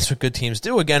say that's what good teams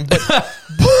do again, but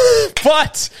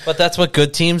But that's what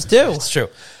good teams do. it's true.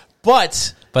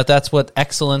 But But that's what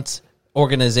excellent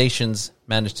organizations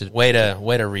manage to. way to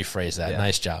rephrase that. Yeah.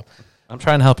 Nice job. I'm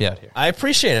trying to help you out here. I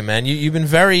appreciate it, man. You've been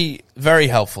very, very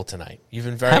helpful tonight. You've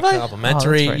been very Have I?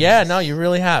 complimentary. Oh, that's very yeah, nice. no, you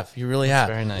really have. You really have.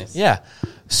 very nice. Yeah.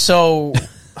 So,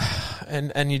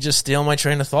 and you just steal my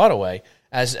train of thought away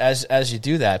as you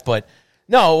do that. But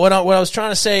no, what I was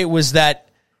trying to say was that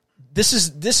this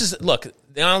is look,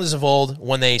 the Islanders of old,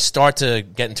 when they start to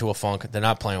get into a funk, they're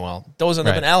not playing well. Those end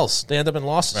up in L's. They end up in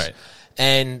losses. Right.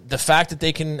 And the fact that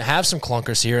they can have some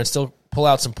clunkers here and still pull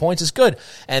out some points is good.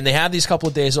 And they have these couple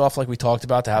of days off, like we talked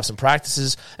about, to have some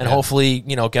practices and hopefully,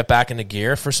 get back into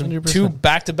gear for some 100%. 2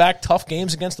 back-to-back tough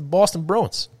games against the Boston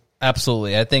Bruins.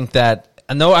 Absolutely. I think that,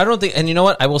 no, I don't think, and you know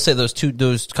what? I will say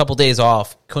those couple days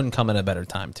off couldn't come at a better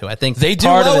time, too. I think They do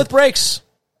part of well it- with breaks.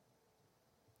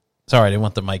 Sorry, I didn't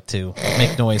want the mic to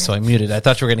make noise, so I muted. I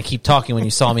thought you were going to keep talking when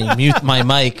you saw me mute my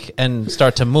mic and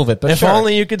start to move it. But If sure.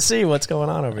 only you could see what's going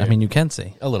on over here. I mean, you can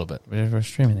see. a little bit. We're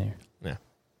streaming here. Yeah.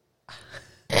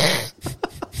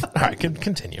 All right,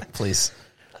 continue, please.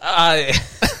 I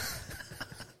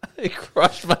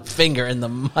crushed my finger in the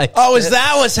mic. Oh, is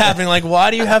that what's happening? Like,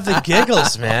 why do you have the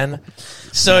giggles, man?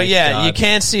 So, God. you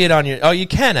can't see it on your... Oh, you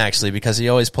can, actually, because he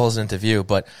always pulls it into view.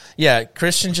 But, yeah,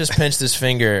 Christian just pinched his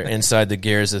finger inside the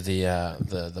gears of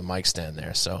the mic stand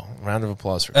there. So, round of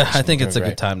applause for Christian. I think it's a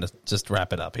Doing good great. time to just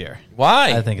wrap it up here.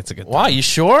 Why? I think it's a good Why? time. You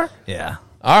sure? Yeah.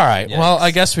 All right. Yikes. Well,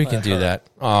 I guess we can do that.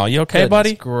 Oh, you okay, Goodness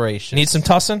buddy? gracious. Need some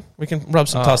tussin? We can rub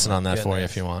some tussin my on that for you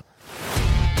goodness. if you want.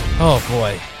 Oh,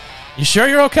 boy. You sure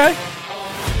you're okay?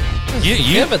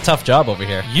 You have a tough job over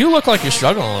here. You look like you're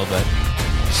struggling a little bit.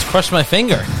 Just crushed my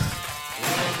finger.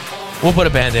 We'll put a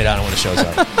Band-Aid on it when the show's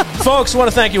up. Folks, want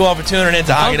to thank you all for tuning in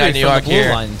to Hockey Night New from the York Blue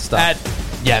here. Line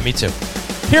stuff. Yeah, me too.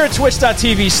 Here at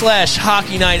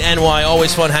twitch.tv/Hockey Night NY.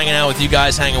 Always fun hanging out with you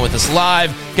guys, hanging with us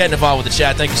live, getting involved with the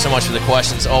chat. Thank you so much for the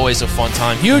questions. Always a fun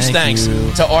time. Huge Thank thanks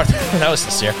you. to Arthur. That was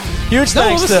sincere. Huge No, it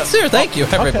thanks was to sincere. Thank you,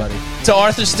 everybody. to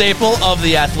Arthur Staple of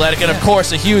The Athletic. And, of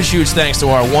course, a huge thanks to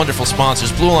our wonderful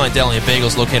sponsors, Blue Line Deli and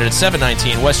Bagels, located at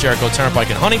 719 West Jericho Turnpike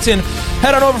in Huntington.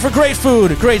 Head on over for great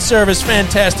food, great service,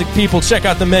 fantastic people. Check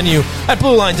out the menu at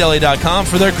BlueLineDeli.com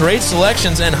for their great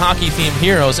selections and hockey-themed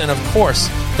heroes. And, of course,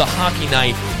 the Hockey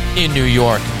Night in New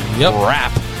York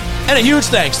wrap. And a huge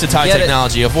thanks to Ty Get it.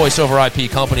 Technology, a voice-over IP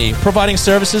company providing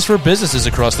services for businesses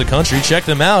across the country. Check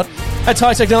them out at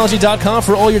TyTechnology.com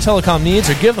for all your telecom needs,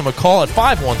 or give them a call at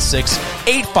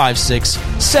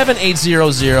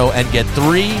 516-856-7800 and get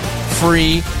 3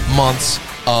 free months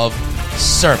of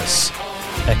service.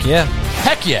 Heck yeah.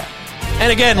 Heck yeah.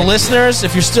 And again, listeners,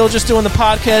 if you're still just doing the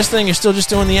podcast thing, you're still just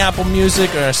doing the Apple Music,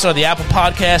 or the Apple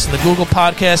Podcast and the Google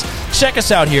Podcast, check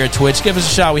us out here at Twitch. Give us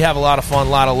a shot. We have a lot of fun, a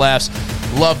lot of laughs.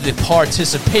 Love the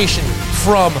participation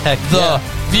from the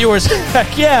viewers.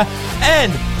 Heck yeah.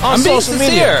 And on I'm being social media.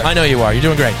 sincere. I know you are. You're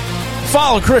doing great.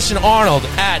 Follow Christian Arnold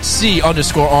at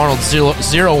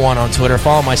C_Arnold01 on Twitter.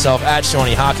 Follow myself at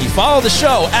Shawnee Hockey. Follow the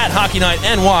show at Hockey Night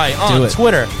NY on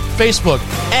Twitter, Facebook,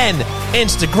 and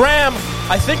Instagram.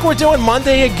 I think we're doing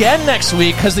Monday again next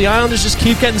week because the Islanders just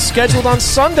keep getting scheduled on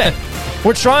Sunday.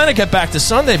 We're trying to get back to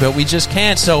Sunday, but we just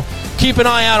can't. So keep an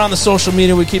eye out on the social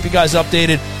media. We keep you guys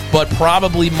updated, but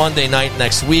probably Monday night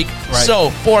next week. Right. So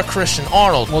for Christian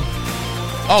Arnold. Well,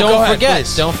 go don't ahead, forget.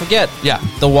 please. Don't forget. Yeah.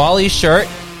 The Wally shirt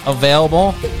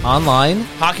available online.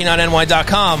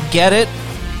 HockeyNightNY.com. Get it.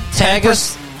 Tag 10%.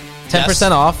 us.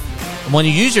 10% off. When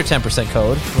you use your 10%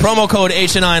 code, Promo code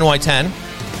HNINY10.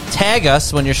 tag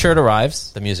us when your shirt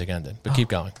arrives. The music ended, but keep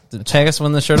going. Tag us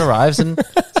when the shirt arrives and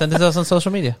send it to us on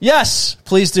social media. Yes,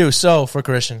 please do. So for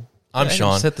Christian, I'm I can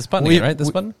Sean. just hit this button again, right?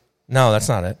 This button? No, that's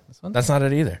not it. one? That's not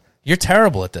it either. You're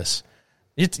terrible at this.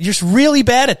 You're really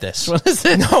bad at this. What is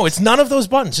it? No, it's none of those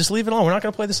buttons. Just leave it on. We're not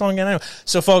going to play the song again anyway.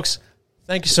 So, folks,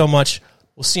 thank you so much.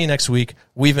 We'll see you next week.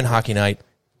 We've been Hockey Night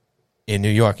in New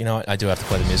York. You know what? I do have to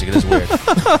play the music. It is weird.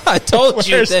 I told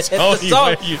you. Where's That Tony? the song.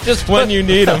 Where you- just when you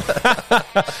need him.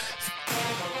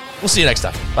 We'll see you next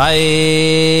time.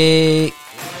 Bye.